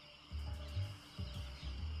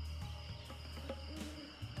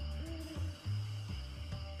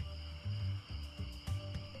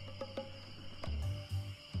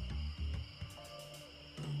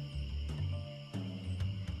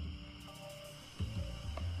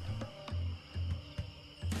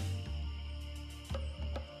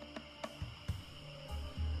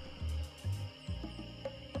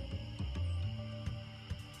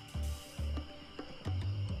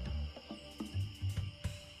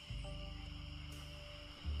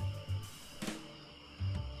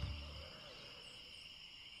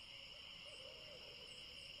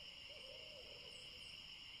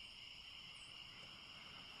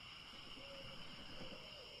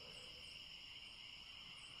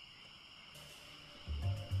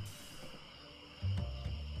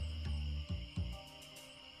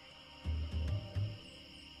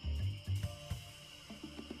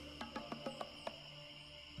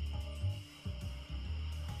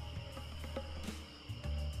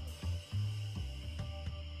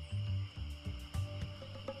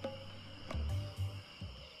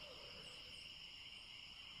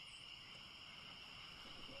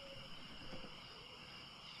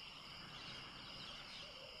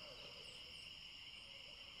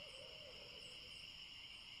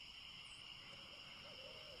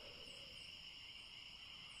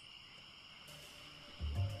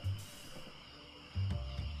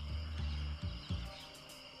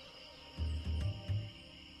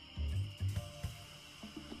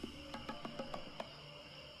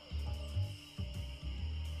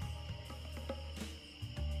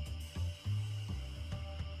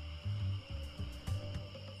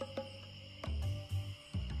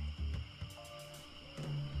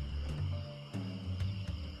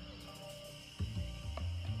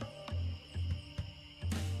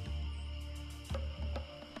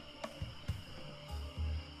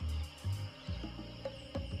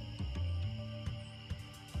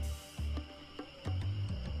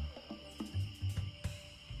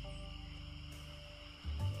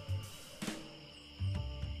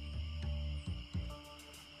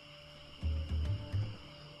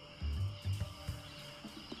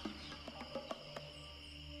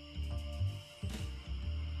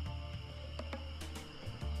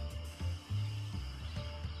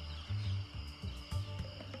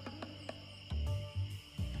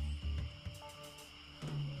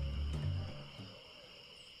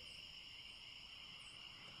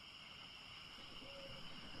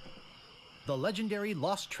 The legendary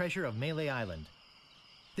lost treasure of Melee Island.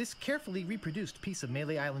 This carefully reproduced piece of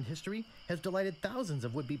Melee Island history has delighted thousands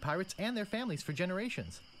of would-be pirates and their families for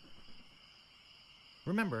generations.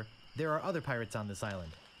 Remember, there are other pirates on this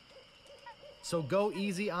island. So go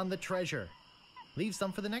easy on the treasure. Leave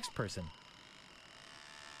some for the next person.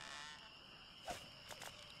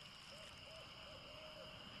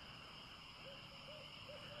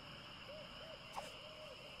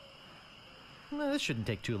 Well, this shouldn't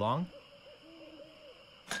take too long.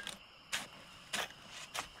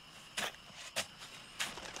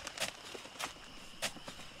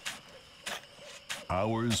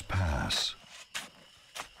 Hours pass.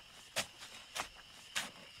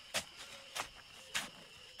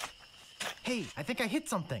 Hey, I think I hit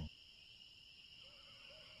something.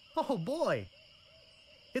 Oh boy!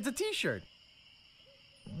 It's a t-shirt.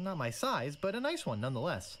 Not my size, but a nice one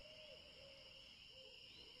nonetheless.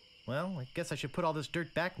 Well, I guess I should put all this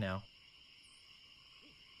dirt back now.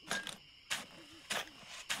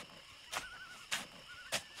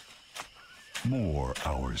 More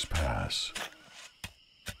hours pass.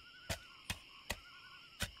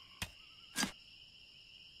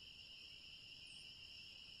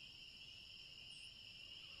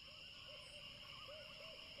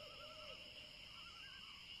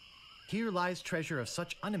 Here lies treasure of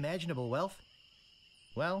such unimaginable wealth.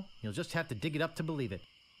 Well, you'll just have to dig it up to believe it.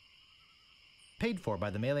 Paid for by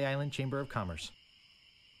the Melee Island Chamber of Commerce.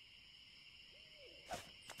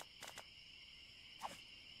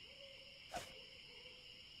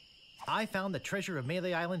 I found the treasure of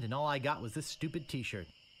Melee Island and all I got was this stupid t-shirt.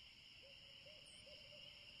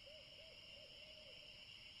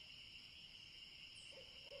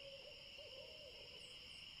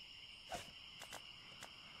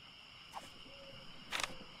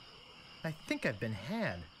 I think I've been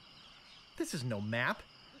had. This is no map.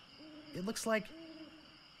 It looks like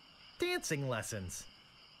dancing lessons.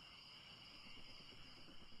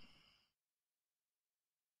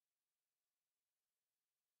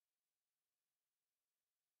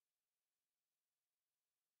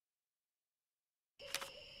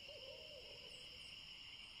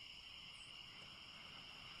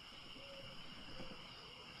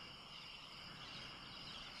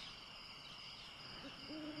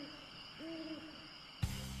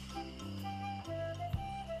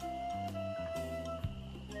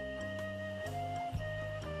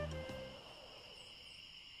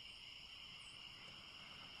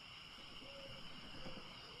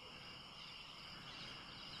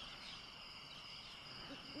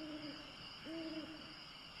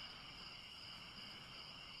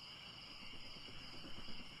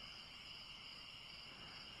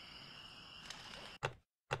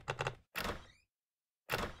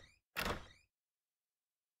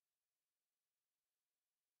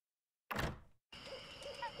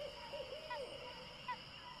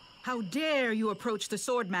 How dare you approach the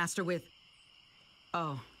Swordmaster with...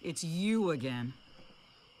 Oh, it's you again.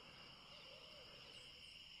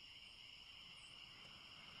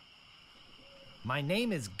 My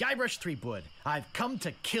name is Guybrush Threepwood. I've come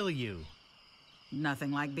to kill you.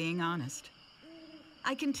 Nothing like being honest.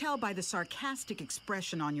 I can tell by the sarcastic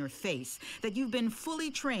expression on your face that you've been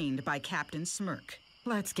fully trained by Captain Smirk.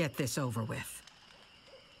 Let's get this over with.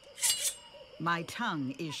 My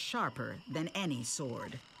tongue is sharper than any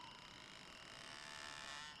sword.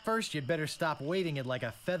 First, you'd better stop waving it like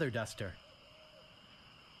a feather duster.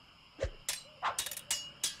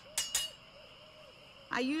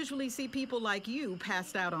 I usually see people like you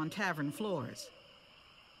passed out on tavern floors.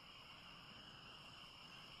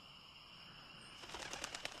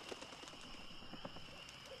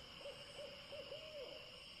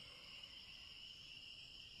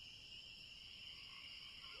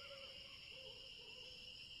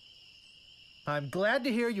 I'm glad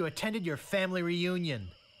to hear you attended your family reunion.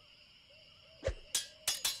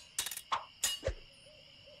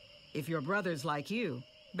 If your brother's like you,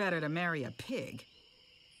 better to marry a pig.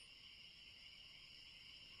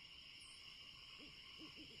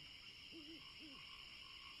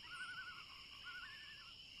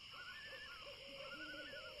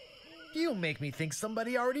 You make me think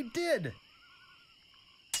somebody already did.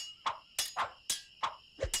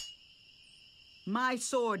 My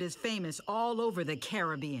sword is famous all over the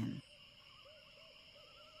Caribbean.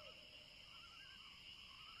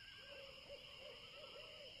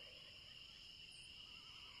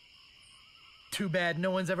 Too bad no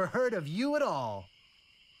one's ever heard of you at all.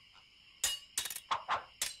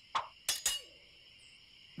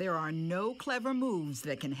 There are no clever moves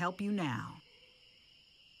that can help you now.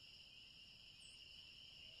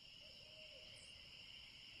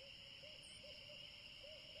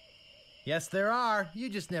 Yes, there are. You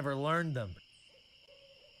just never learned them.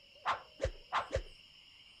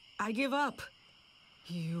 I give up.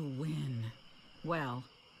 You win. Well,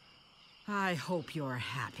 I hope you're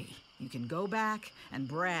happy. You can go back and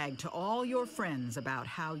brag to all your friends about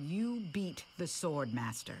how you beat the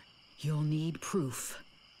Swordmaster. You'll need proof.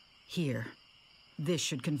 Here, this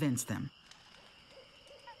should convince them.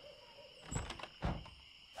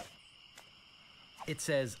 It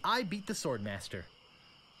says, I beat the Swordmaster.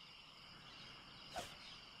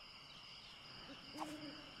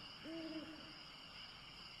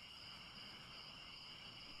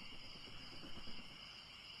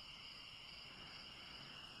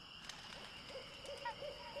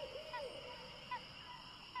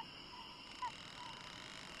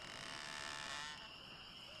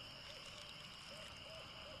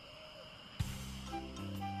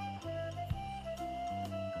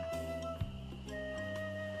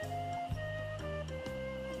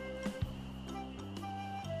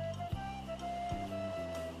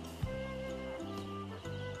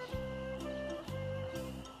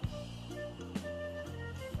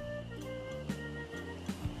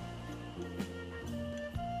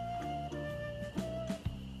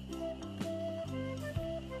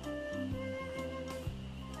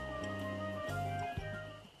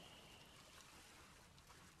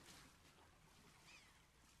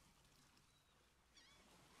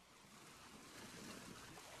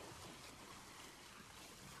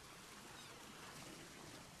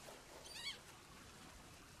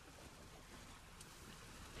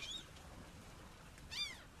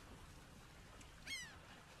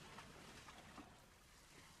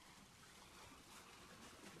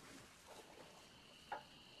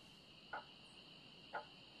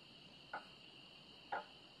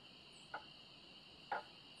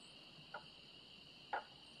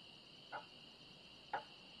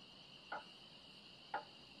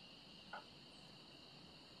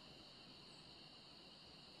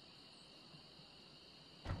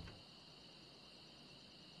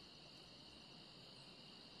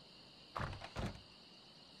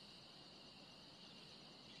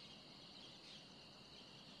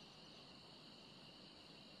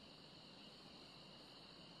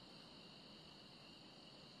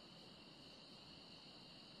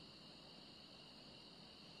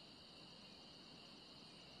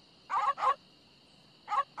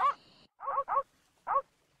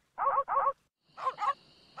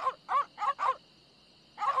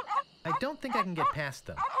 I don't think I can get past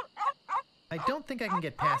them. I don't think I can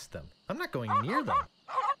get past them. I'm not going near them.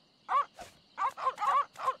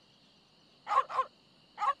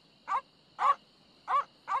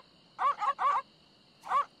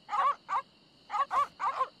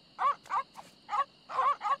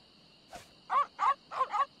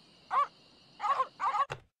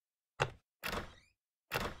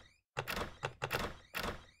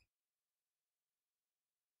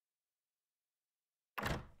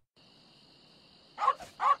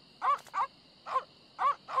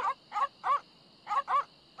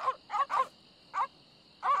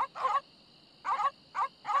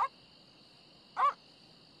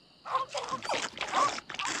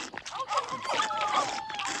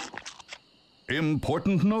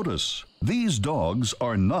 Important notice. These dogs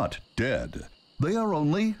are not dead. They are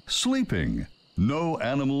only sleeping. No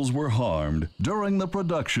animals were harmed during the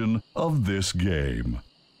production of this game.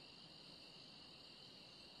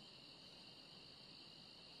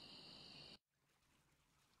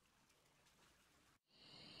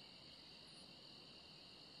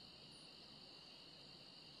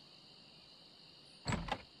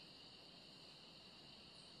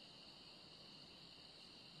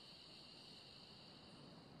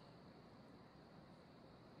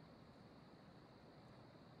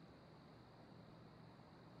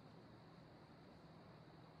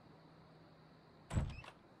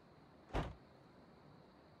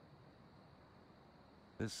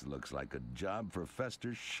 This looks like a job for Fester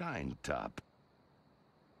Shinetop.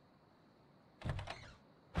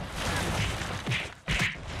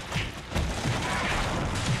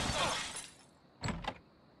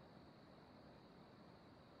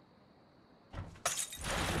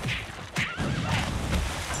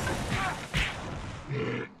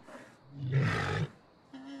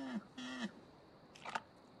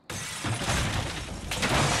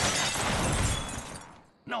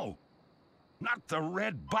 No! Not the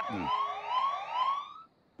red button!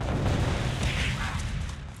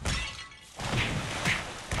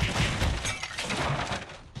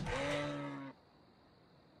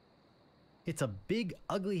 It's a big,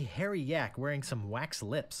 ugly, hairy yak wearing some wax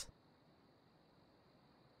lips.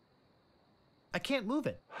 I can't move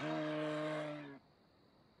it.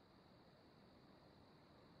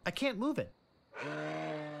 I can't move it.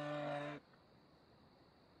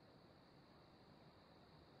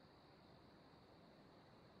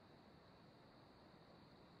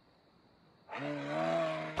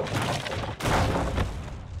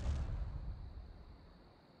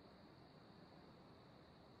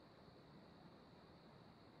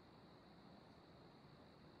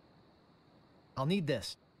 I'll need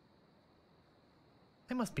this.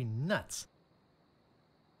 I must be nuts.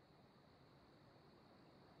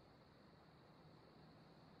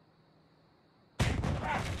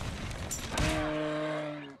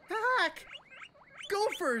 Heck!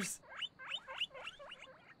 Gophers!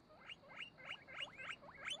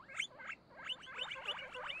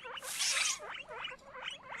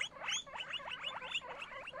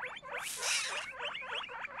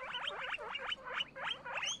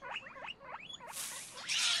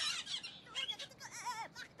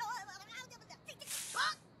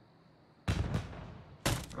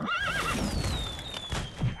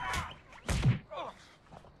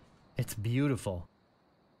 It's beautiful.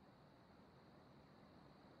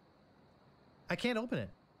 I can't open it.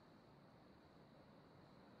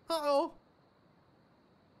 Uh-oh.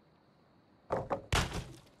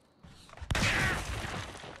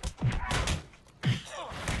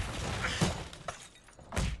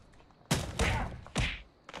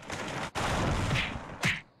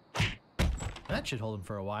 That should hold him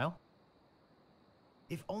for a while.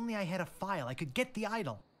 If only I had a file, I could get the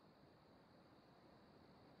idol.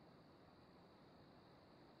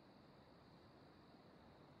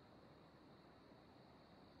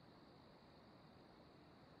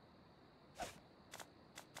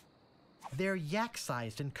 They're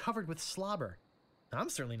yak-sized and covered with slobber. I'm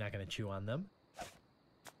certainly not going to chew on them.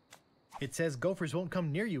 It says gophers won't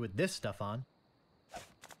come near you with this stuff on.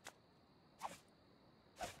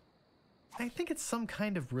 I think it's some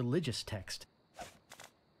kind of religious text.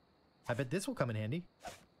 I bet this will come in handy.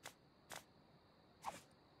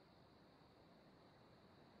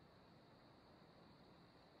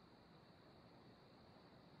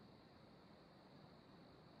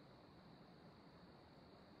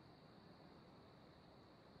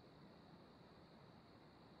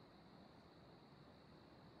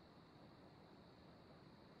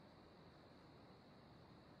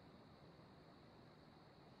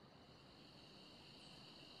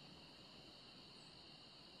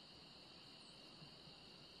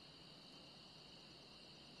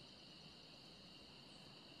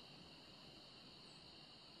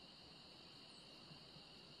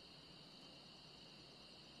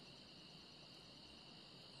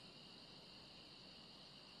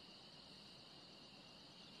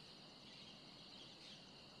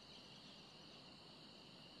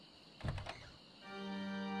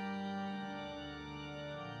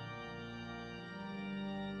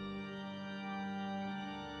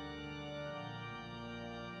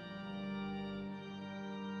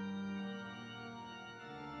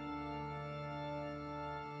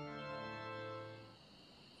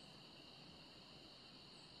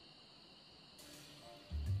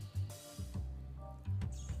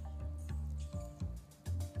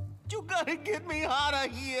 You gotta get me out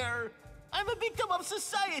of here! I'm a victim of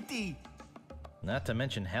society! Not to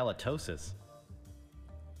mention halitosis.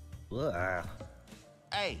 Ugh.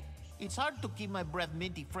 Hey, it's hard to keep my breath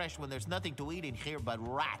minty fresh when there's nothing to eat in here but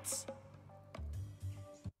rats.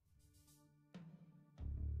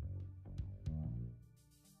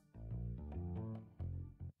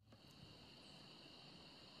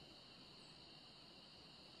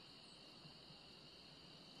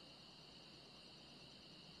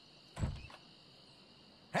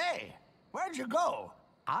 Hey, where'd you go?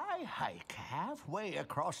 I hike halfway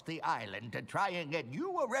across the island to try and get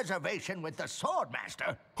you a reservation with the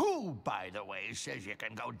Swordmaster, who, by the way, says you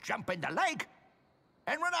can go jump in the lake.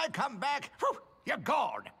 And when I come back, whew, you're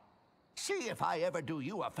gone. See if I ever do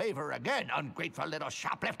you a favor again, ungrateful little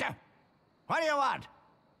shoplifter. What do you want?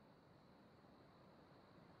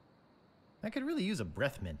 I could really use a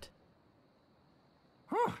breath mint.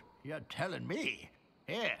 Whew, you're telling me.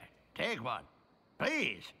 Here, take one.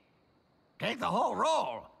 Please. Take the whole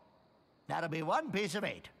roll. That'll be 1 piece of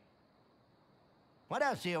 8. What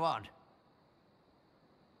else do you want?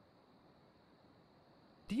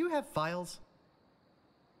 Do you have files?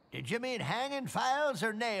 Did you mean hanging files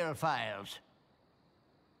or nail files?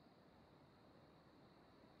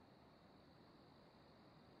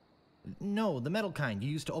 No, the metal kind you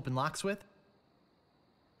used to open locks with.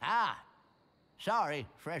 Ah, sorry,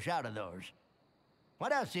 fresh out of those.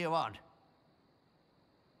 What else do you want?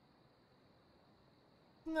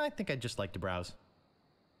 I think I'd just like to browse.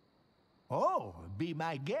 Oh, be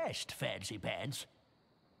my guest, Fancy Pants.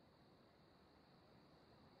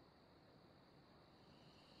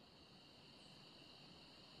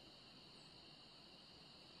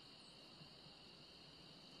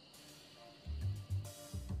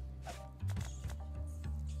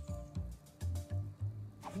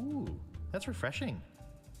 Ooh, that's refreshing.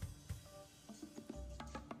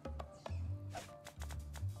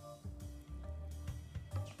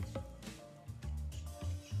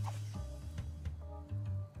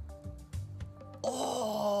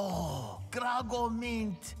 Oh, Grago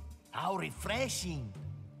Mint. How refreshing.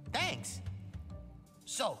 Thanks.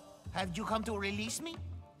 So, have you come to release me?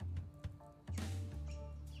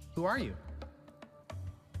 Who are you?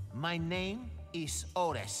 My name is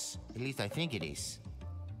Ores. At least I think it is.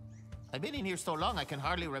 I've been in here so long I can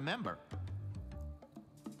hardly remember.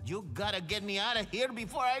 You gotta get me out of here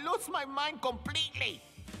before I lose my mind completely.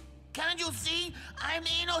 Can't you see? I'm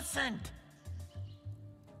innocent.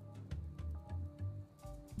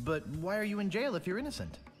 But why are you in jail if you're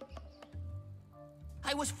innocent?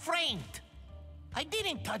 I was framed. I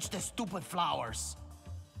didn't touch the stupid flowers.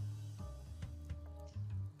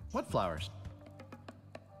 What flowers?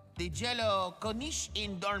 The yellow Konish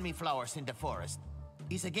Indormi flowers in the forest.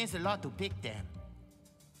 It's against the law to pick them.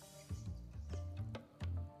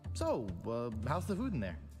 So, how's the food in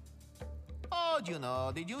there? Oh, you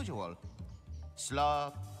know, the usual.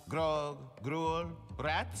 Slop, grog, gruel,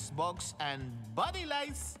 rats, bugs, and body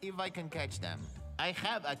lice if I can catch them. I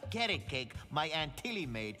have a carrot cake my Aunt Tilly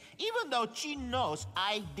made, even though she knows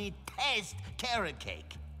I detest carrot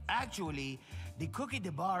cake. Actually, the cook at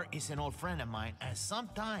the bar is an old friend of mine, and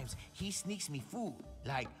sometimes he sneaks me food,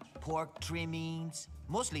 like pork trimmings,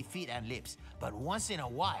 mostly feet and lips. But once in a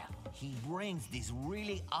while, he brings this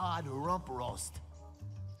really odd rump roast.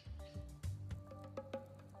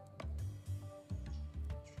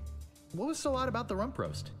 What was so odd about the rump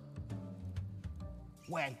roast?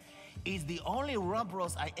 Well, it's the only rump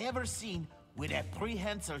roast I ever seen with a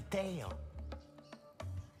prehensile tail.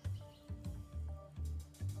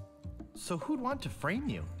 So who'd want to frame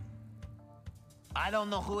you? I don't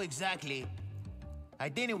know who exactly. I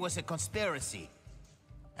think it was a conspiracy.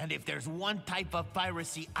 And if there's one type of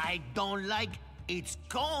piracy I don't like, it's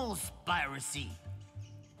conspiracy.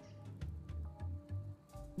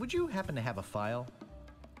 Would you happen to have a file?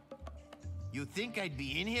 You think I'd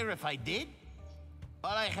be in here if I did?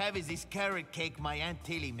 All I have is this carrot cake my Aunt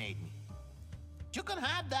Tilly made me. You can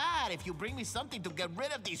have that if you bring me something to get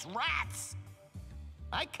rid of these rats.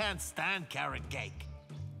 I can't stand carrot cake.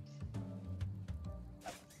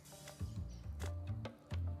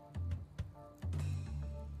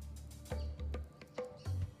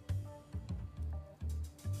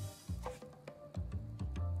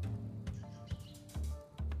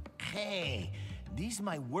 Hey, this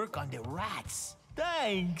might work on the rats.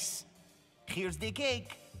 Thanks. Here's the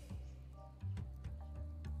cake.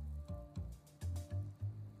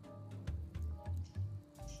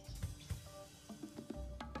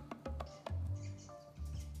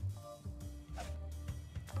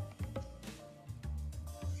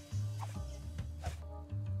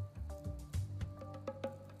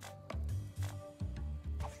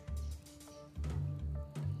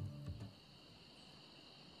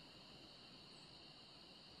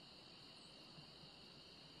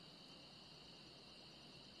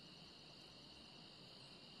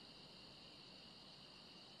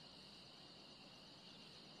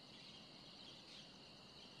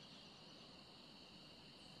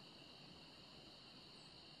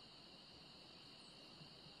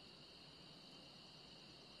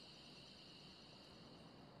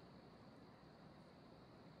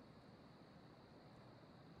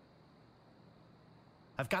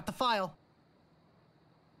 I've got the file.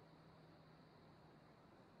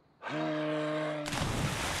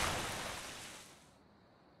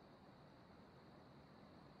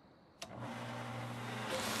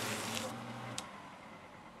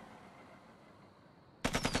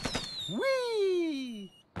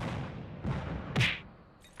 Whee!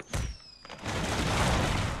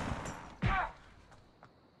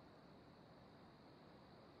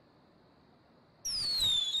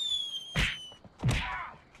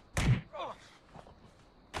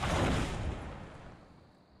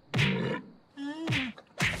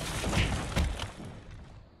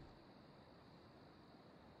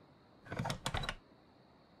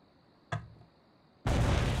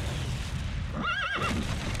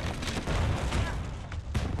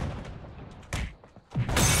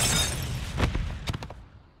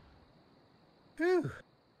 Whew.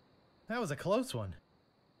 That was a close one.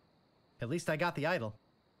 At least I got the idol.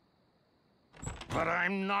 But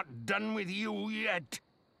I'm not done with you yet.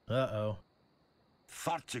 Uh-oh.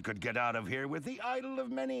 Thought you could get out of here with the idol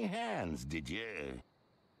of many hands, did you?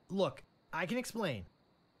 Look, I can explain.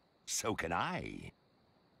 So can I.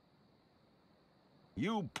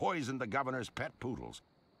 You poisoned the governor's pet poodles.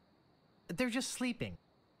 They're just sleeping.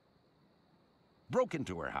 Broke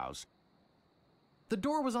into her house. The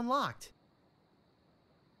door was unlocked.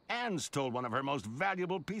 And stole one of her most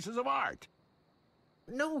valuable pieces of art.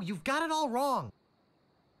 No, you've got it all wrong.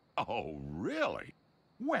 Oh, really?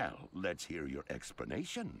 Well, let's hear your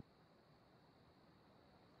explanation.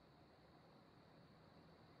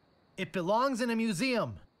 It belongs in a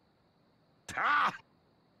museum. Ah!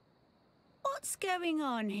 What's going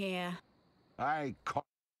on here? I caught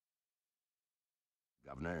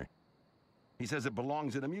Governor. He says it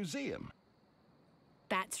belongs in a museum.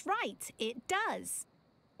 That's right, it does.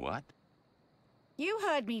 What? You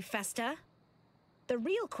heard me, Fester. The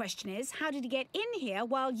real question is, how did he get in here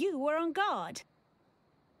while you were on guard?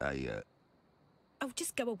 Oh,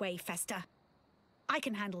 just go away, Fester. I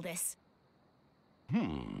can handle this.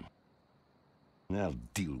 I'll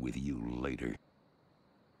deal with you later.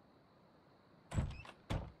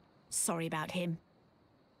 Sorry about him.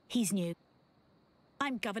 He's new.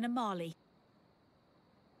 I'm Governor Marley.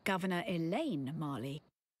 Governor Elaine Marley.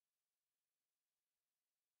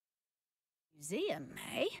 Museum,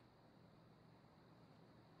 eh?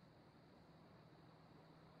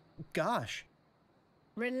 Gosh.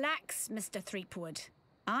 Relax, Mr. Threepwood.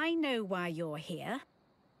 I know why you're here.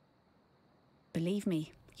 Believe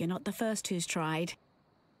me, you're not the first who's tried.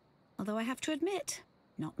 Although I have to admit,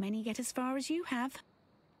 not many get as far as you have.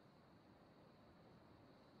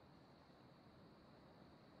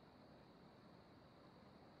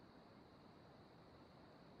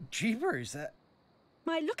 Jeepers,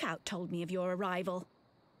 My lookout told me of your arrival.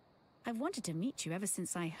 I've wanted to meet you ever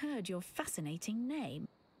since I heard your fascinating name.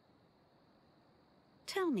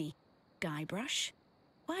 Tell me, Guybrush,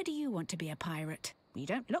 why do you want to be a pirate? You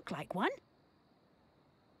don't look like one.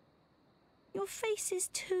 Your face is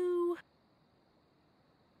too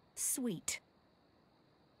sweet.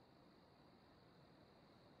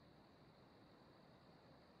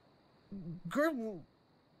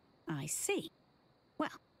 I see. Well,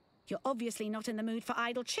 you're obviously not in the mood for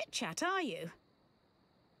idle chit-chat, are you?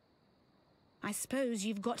 I suppose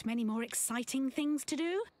you've got many more exciting things to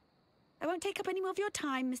do? I won't take up any more of your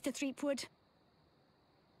time, Mr. Threepwood.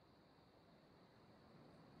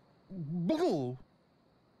 Bull.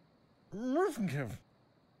 Rufenkiv.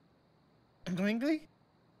 Glingly?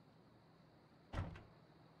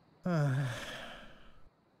 I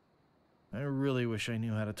really wish I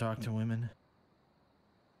knew how to talk to women.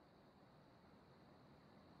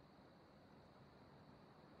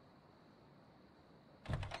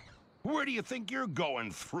 Where do you think you're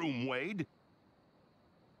going, Throomwade?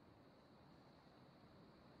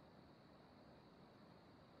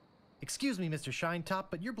 Excuse me, Mr. Shinetop,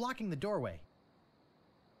 but you're blocking the doorway.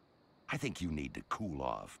 I think you need to cool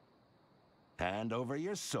off. Hand over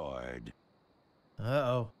your sword.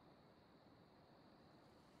 Uh-oh.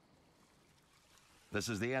 This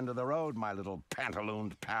is the end of the road, my little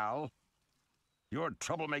pantalooned pal. Your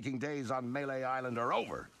troublemaking days on Melee Island are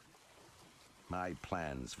over. My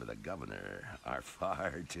plans for the governor are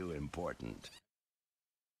far too important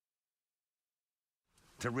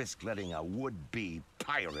to risk letting a would-be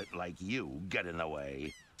pirate like you get in the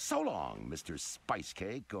way. So long, Mr.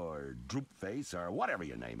 Spicecake or Droopface or whatever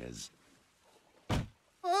your name is.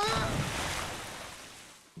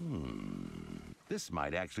 This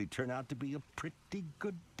might actually turn out to be a pretty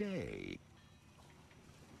good day.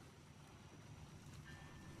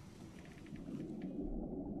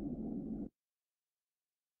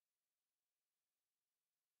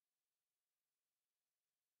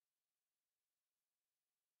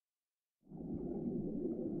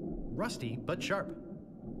 Rusty, but sharp.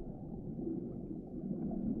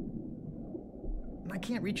 I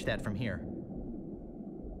can't reach that from here.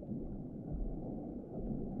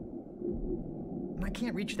 I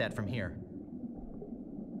can't reach that from here.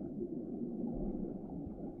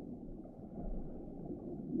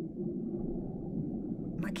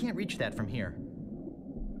 I can't reach that from here.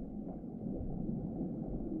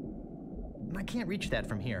 I can't reach that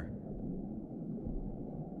from here.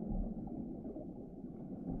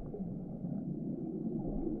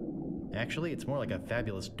 Actually, it's more like a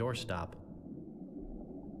fabulous doorstop.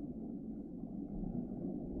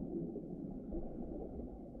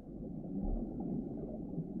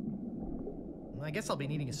 I guess I'll be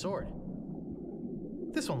needing a sword.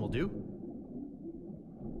 This one will do.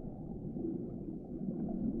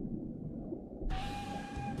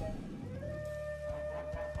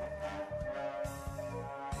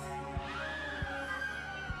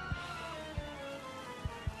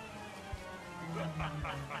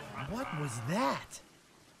 What was that?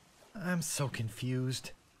 I'm so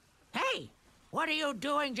confused. Hey! What are you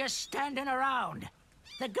doing just standing around?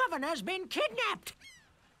 The governor's been kidnapped!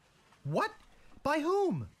 What? By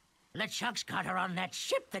whom? LeChuck's got her on that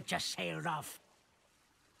ship that just sailed off.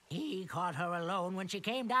 He caught her alone when she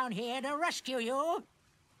came down here to rescue you.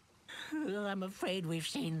 I'm afraid we've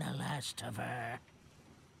seen the last of her.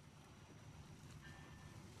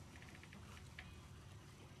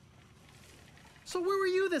 So where were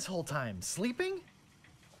you this whole time? Sleeping?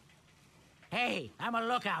 Hey, I'm a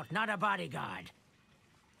lookout, not a bodyguard.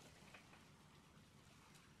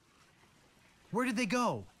 Where did they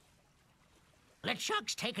go?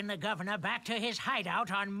 LeChuck's taken the governor back to his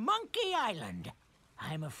hideout on Monkey Island.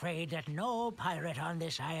 I'm afraid that no pirate on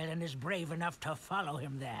this island is brave enough to follow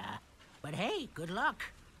him there. But hey, good luck.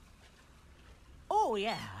 Oh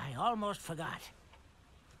yeah, I almost forgot.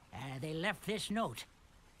 They left this note.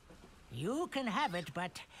 You can have it,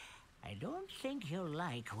 but I don't think you'll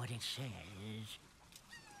like what it says.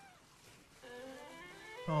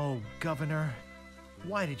 Oh, Governor,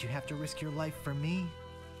 why did you have to risk your life for me?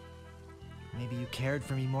 Maybe you cared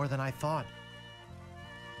for me more than I thought.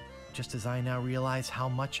 Just as I now realize how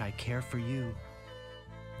much I care for you.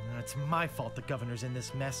 It's my fault the governor's in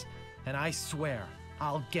this mess, and I swear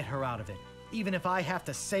I'll get her out of it, even if I have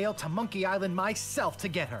to sail to Monkey Island myself to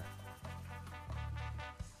get her.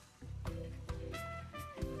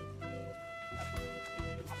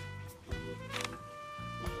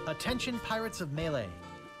 Attention, pirates of Melee.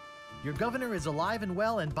 Your governor is alive and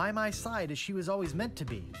well and by my side as she was always meant to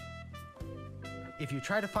be. If you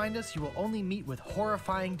try to find us, you will only meet with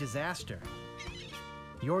horrifying disaster.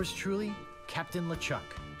 Yours truly, Captain LeChuck.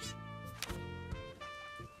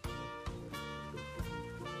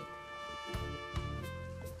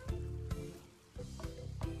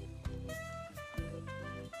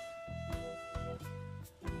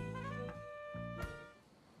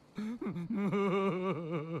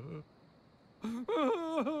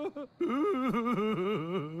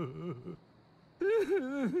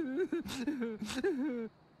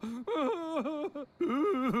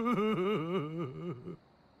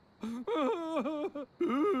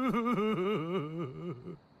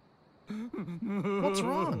 What's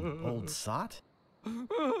wrong, old sot?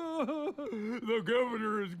 The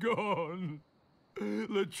governor is gone.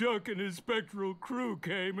 LeChuck and his spectral crew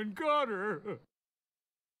came and got her.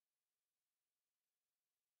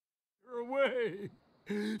 Her away.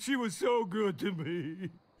 She was so good to me.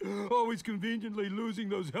 Always conveniently losing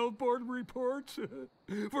those health board reports.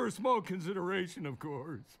 For a small consideration, of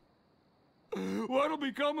course. What'll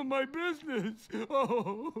become of my business?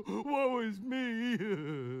 Oh, woe is me.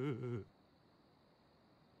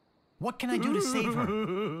 What can I do to save her?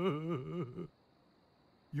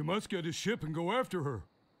 You must get a ship and go after her.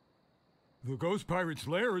 The Ghost Pirate's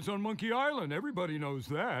lair is on Monkey Island. Everybody knows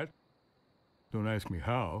that. Don't ask me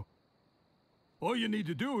how. All you need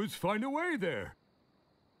to do is find a way there.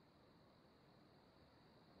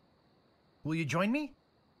 Will you join me?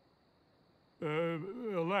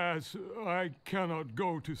 Alas, I cannot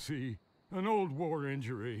go to sea. An old war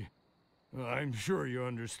injury. I'm sure you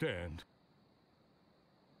understand.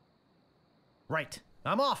 Right.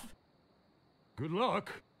 I'm off. Good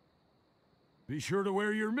luck. Be sure to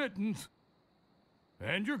wear your mittens.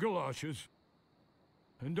 And your galoshes.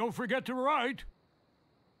 And don't forget to write.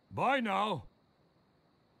 Bye now.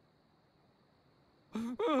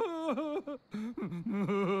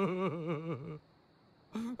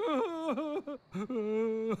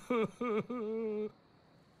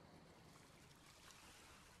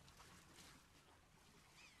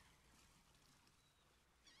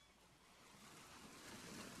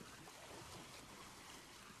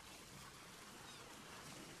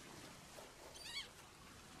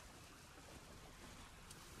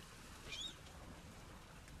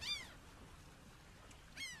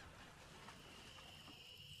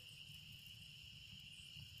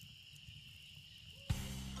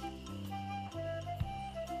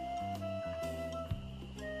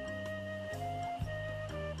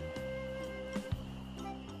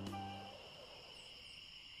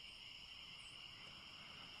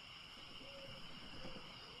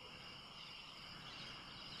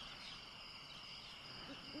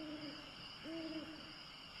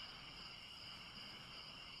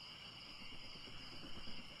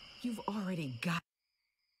 already got...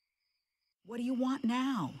 What do you want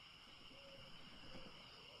now?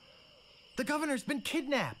 The governor's been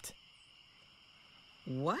kidnapped!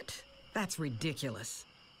 What? That's ridiculous.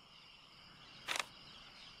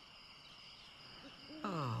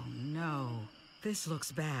 Oh, no. This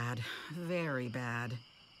looks bad. Very bad.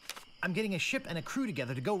 I'm getting a ship and a crew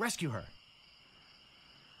together to go rescue her.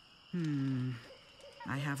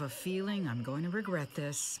 I have a feeling I'm going to regret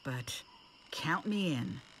this, but count me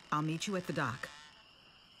in. I'll meet you at the dock.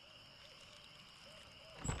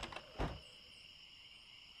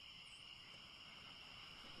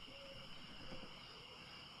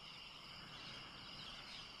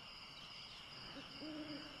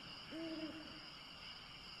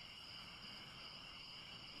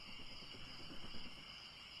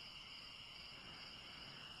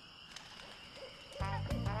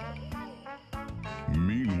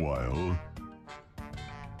 Meanwhile,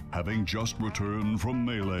 having just returned from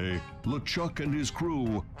Melee, LeChuck and his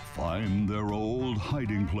crew find their old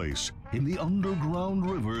hiding place in the underground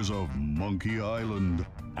rivers of Monkey Island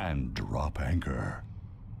and drop anchor.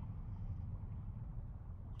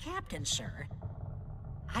 Captain, sir,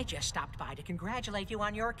 I just stopped by to congratulate you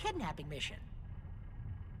on your kidnapping mission.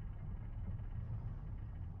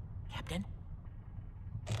 Captain?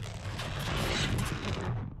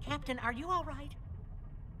 Captain, are you all right?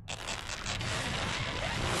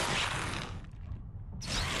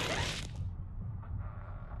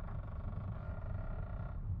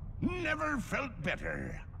 Never felt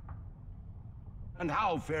better. And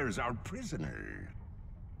how fares our prisoner?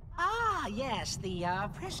 Ah, yes, the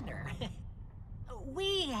prisoner.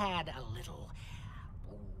 We had a little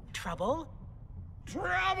trouble.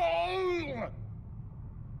 Trouble?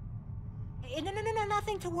 No,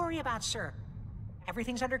 nothing to worry about, sir.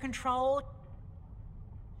 Everything's under control.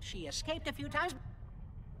 She escaped a few times,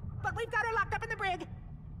 but we've got her locked up in the brig.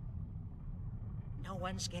 No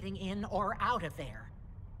one's getting in or out of there.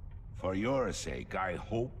 For your sake, I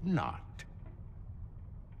hope not.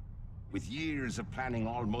 With years of planning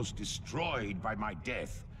almost destroyed by my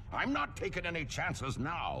death, I'm not taking any chances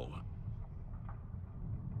now.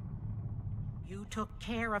 You took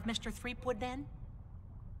care of Mr. Threepwood, then?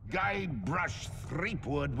 Guybrush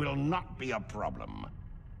Threepwood will not be a problem.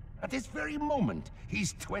 At this very moment,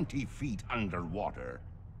 he's 20 feet underwater.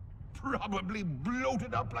 Probably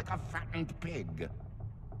bloated up like a fattened pig.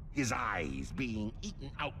 His eyes being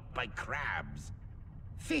eaten out by crabs.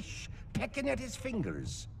 Fish pecking at his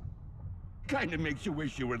fingers. Kinda makes you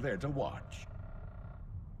wish you were there to watch.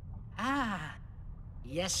 Ah,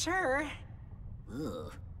 yes, sir.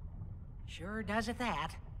 Ugh. Sure does at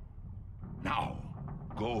that. Now,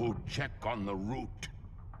 go check on the route.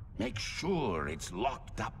 Make sure it's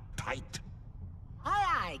locked up tight.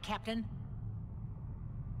 Aye, aye, Captain.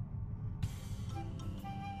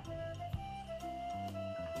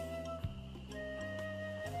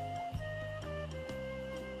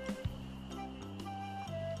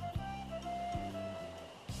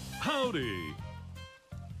 Howdy!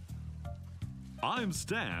 I'm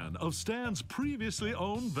Stan of Stan's previously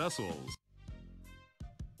owned vessels.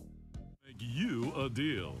 Make you a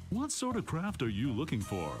deal. What sort of craft are you looking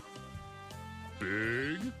for?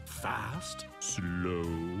 Big, fast, slow?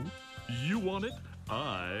 You want it?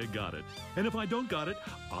 I got it. And if I don't got it,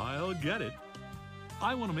 I'll get it.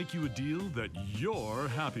 I want to make you a deal that you're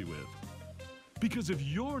happy with. Because if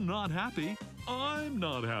you're not happy, I'm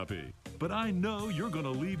not happy. But I know you're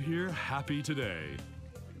gonna leave here happy today.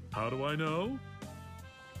 How do I know?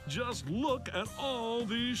 Just look at all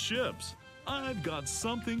these ships. I've got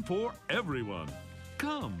something for everyone.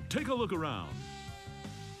 Come, take a look around.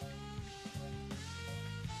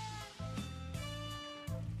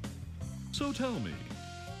 So tell me,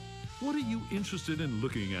 what are you interested in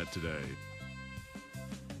looking at today?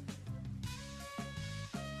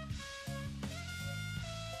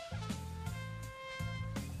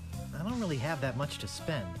 I don't really have that much to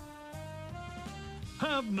spend.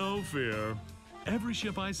 Have no fear. Every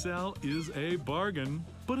ship I sell is a bargain.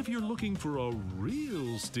 But if you're looking for a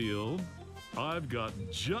real steal, I've got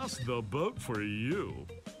just the boat for you.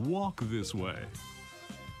 Walk this way.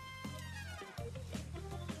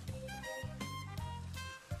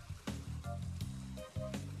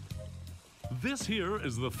 This here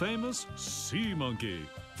is the famous Sea Monkey,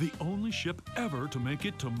 the only ship ever to make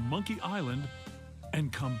it to Monkey Island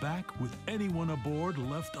and come back with anyone aboard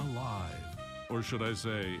left alive. Or should I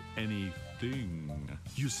say, anything.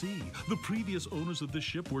 You see, the previous owners of this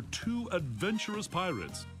ship were two adventurous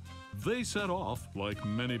pirates. They set off, like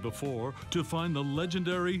many before, to find the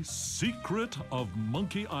legendary secret of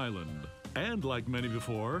Monkey Island. And like many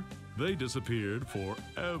before, they disappeared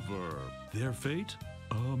forever. Their fate?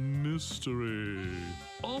 A mystery.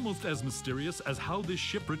 Almost as mysterious as how this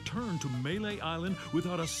ship returned to Melee Island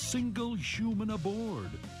without a single human aboard.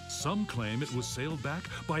 Some claim it was sailed back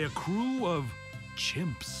by a crew of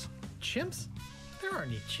chimps. Chimps? There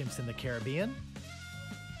aren't any chimps in the Caribbean.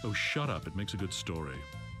 Oh, shut up. It makes a good story.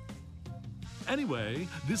 Anyway,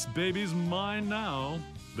 this baby's mine now.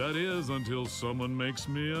 That is, until someone makes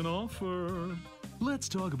me an offer. Let's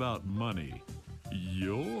talk about money.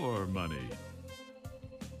 Your money.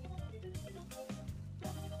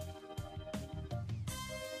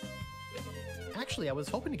 Actually, I was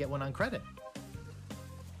hoping to get one on credit.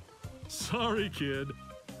 Sorry, kid.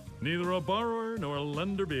 Neither a borrower nor a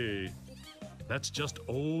lender be. That's just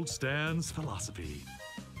old Stan's philosophy.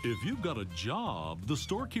 If you've got a job, the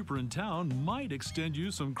storekeeper in town might extend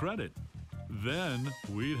you some credit. Then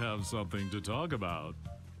we'd have something to talk about.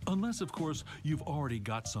 Unless, of course, you've already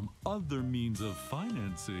got some other means of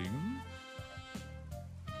financing.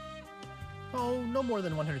 Oh, no more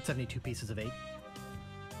than 172 pieces of 8.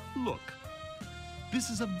 Look, this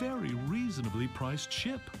is a very reasonably priced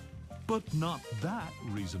ship, but not that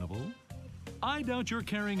reasonable. I doubt you're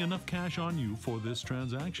carrying enough cash on you for this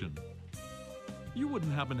transaction. You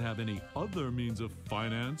wouldn't happen to have any other means of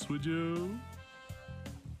finance, would you?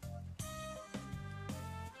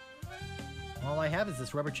 All I have is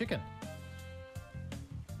this rubber chicken.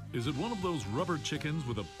 Is it one of those rubber chickens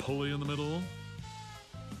with a pulley in the middle?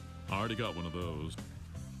 I already got one of those.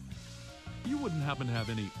 You wouldn't happen to have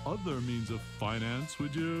any other means of finance,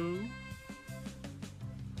 would you?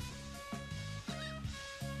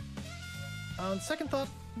 On second thought,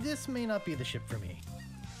 this may not be the ship for me.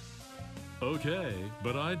 Okay,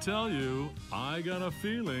 but I tell you, I got a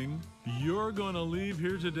feeling you're gonna leave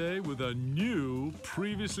here today with a new,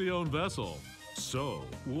 previously owned vessel. So,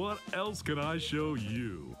 what else can I show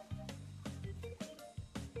you?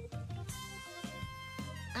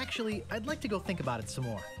 Actually, I'd like to go think about it some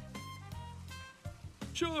more.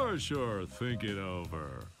 Sure, think it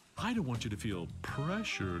over. I don't want you to feel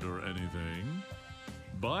pressured or anything.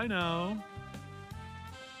 Bye now.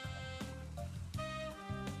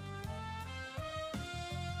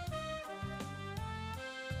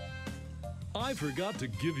 I forgot to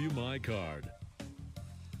give you my card.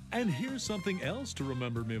 And here's something else to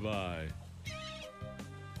remember me by.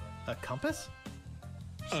 A compass?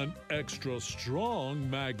 An extra strong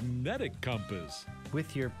magnetic compass.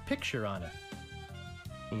 With your picture on it.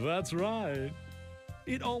 That's right.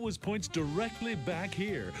 It always points directly back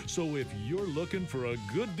here, so if you're looking for a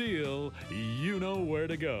good deal, you know where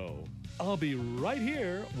to go. I'll be right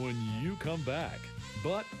here when you come back.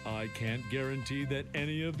 But I can't guarantee that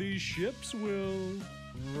any of these ships will.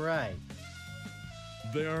 Right.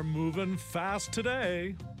 They're moving fast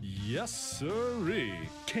today. Yes, sirree.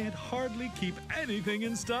 Can't hardly keep anything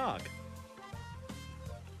in stock.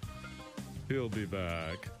 He'll be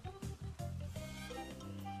back.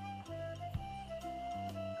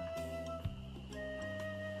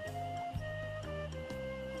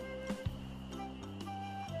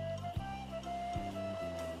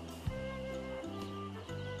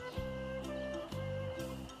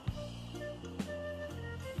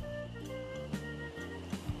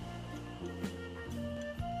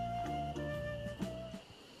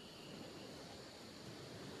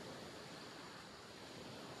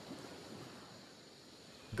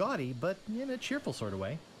 Gaudy, but in a cheerful sort of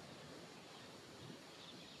way.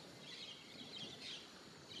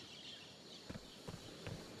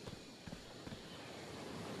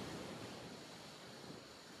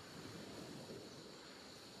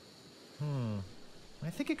 I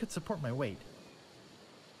think it could support my weight.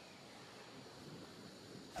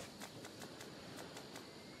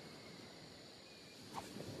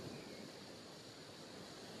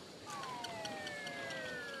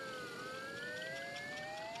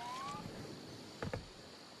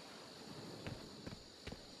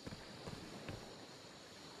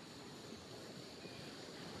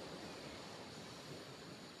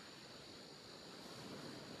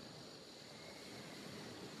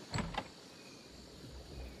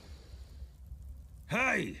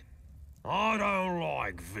 Hey! I don't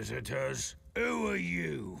like visitors. Who are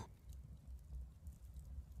you?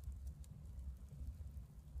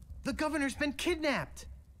 The governor's been kidnapped!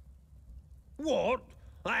 What?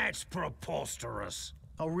 That's preposterous.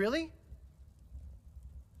 Oh, really?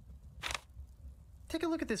 Take a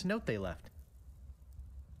look at this note they left.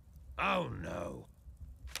 Oh, no.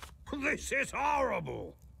 This is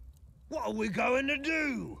horrible. What are we going to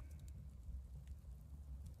do?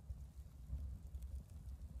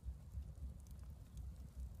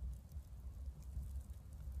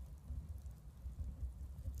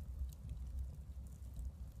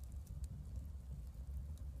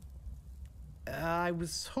 I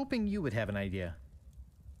was hoping you would have an idea.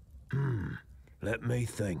 Let me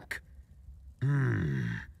think.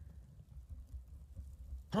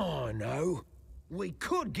 I know. We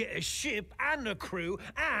could get a ship and a crew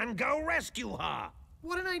and go rescue her.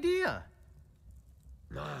 What an idea!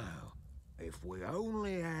 Now, if we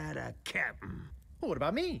only had a captain. Well, what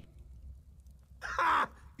about me? Ha!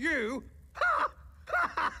 You? Ha!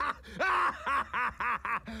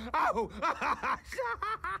 Oh!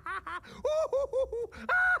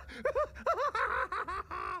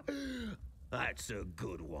 That's a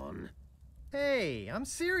good one. Hey, I'm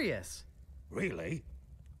serious. Really?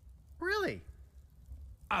 Really?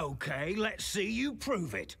 Okay, let's see you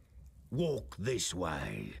prove it. Walk this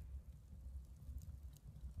way.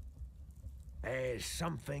 There's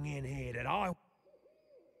something in here that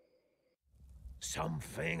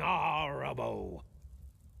something horrible.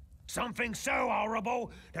 Something so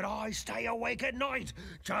horrible that I stay awake at night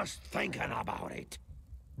just thinking about it.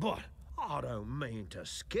 But I don't mean to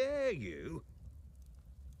scare you.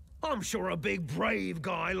 I'm sure a big brave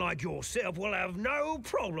guy like yourself will have no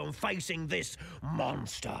problem facing this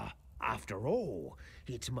monster. After all,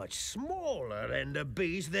 it's much smaller than the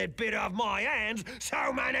beast that bit off my hands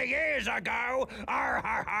so many years ago. Arr,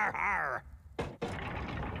 arr, arr, arr.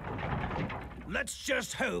 Let's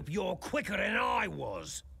just hope you're quicker than I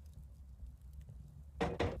was.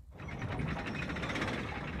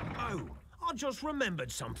 Oh, I just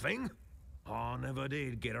remembered something. I never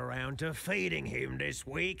did get around to feeding him this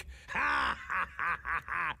week. Ha ha ha ha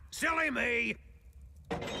ha! Silly me!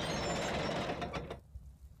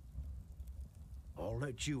 I'll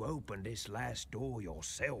let you open this last door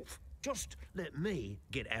yourself. Just let me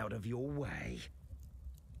get out of your way.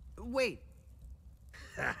 Wait.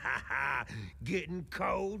 Ha ha ha! Getting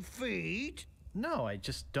cold feet? No, I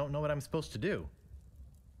just don't know what I'm supposed to do.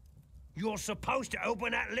 You're supposed to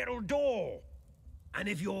open that little door. And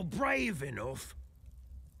if you're brave enough,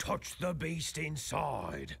 touch the beast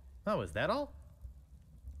inside. Oh, is that all?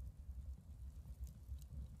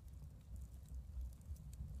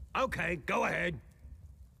 Okay, go ahead.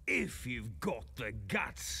 If you've got the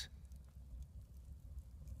guts.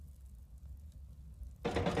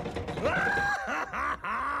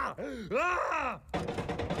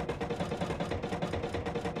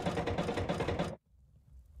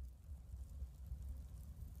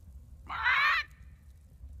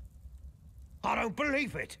 I don't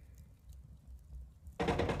believe it.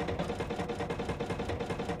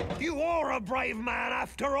 You are a brave man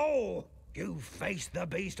after all. You faced the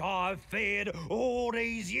beast I've feared all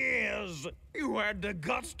these years. You had the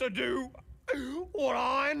guts to do what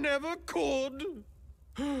I never could.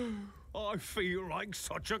 I feel like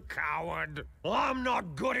such a coward. I'm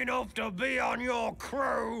not good enough to be on your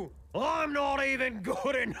crew. I'm not even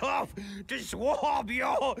good enough to swab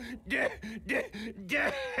your decks.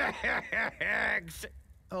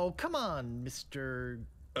 Oh, come on, Mr.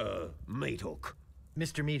 Meathook.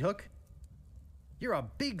 Mr. Meathook? You're a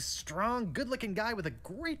big, strong, good-looking guy with a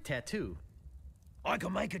great tattoo. I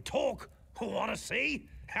can make it talk. Wanna see?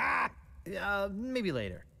 Ha! Maybe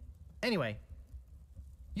later. Anyway,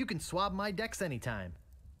 you can swab my decks anytime.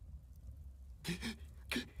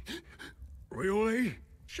 Really?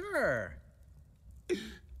 Sure.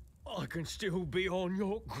 I can still be on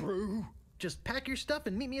your crew. Just pack your stuff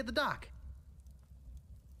and meet me at the dock.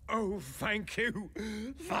 Oh, thank you.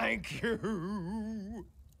 Thank you.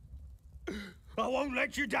 I won't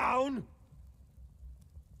let you down.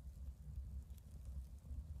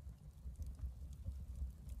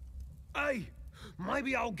 Hey,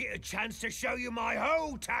 maybe I'll get a chance to show you my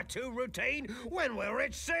whole tattoo routine when we're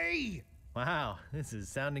at sea. Wow, this is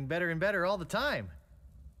sounding better and better all the time.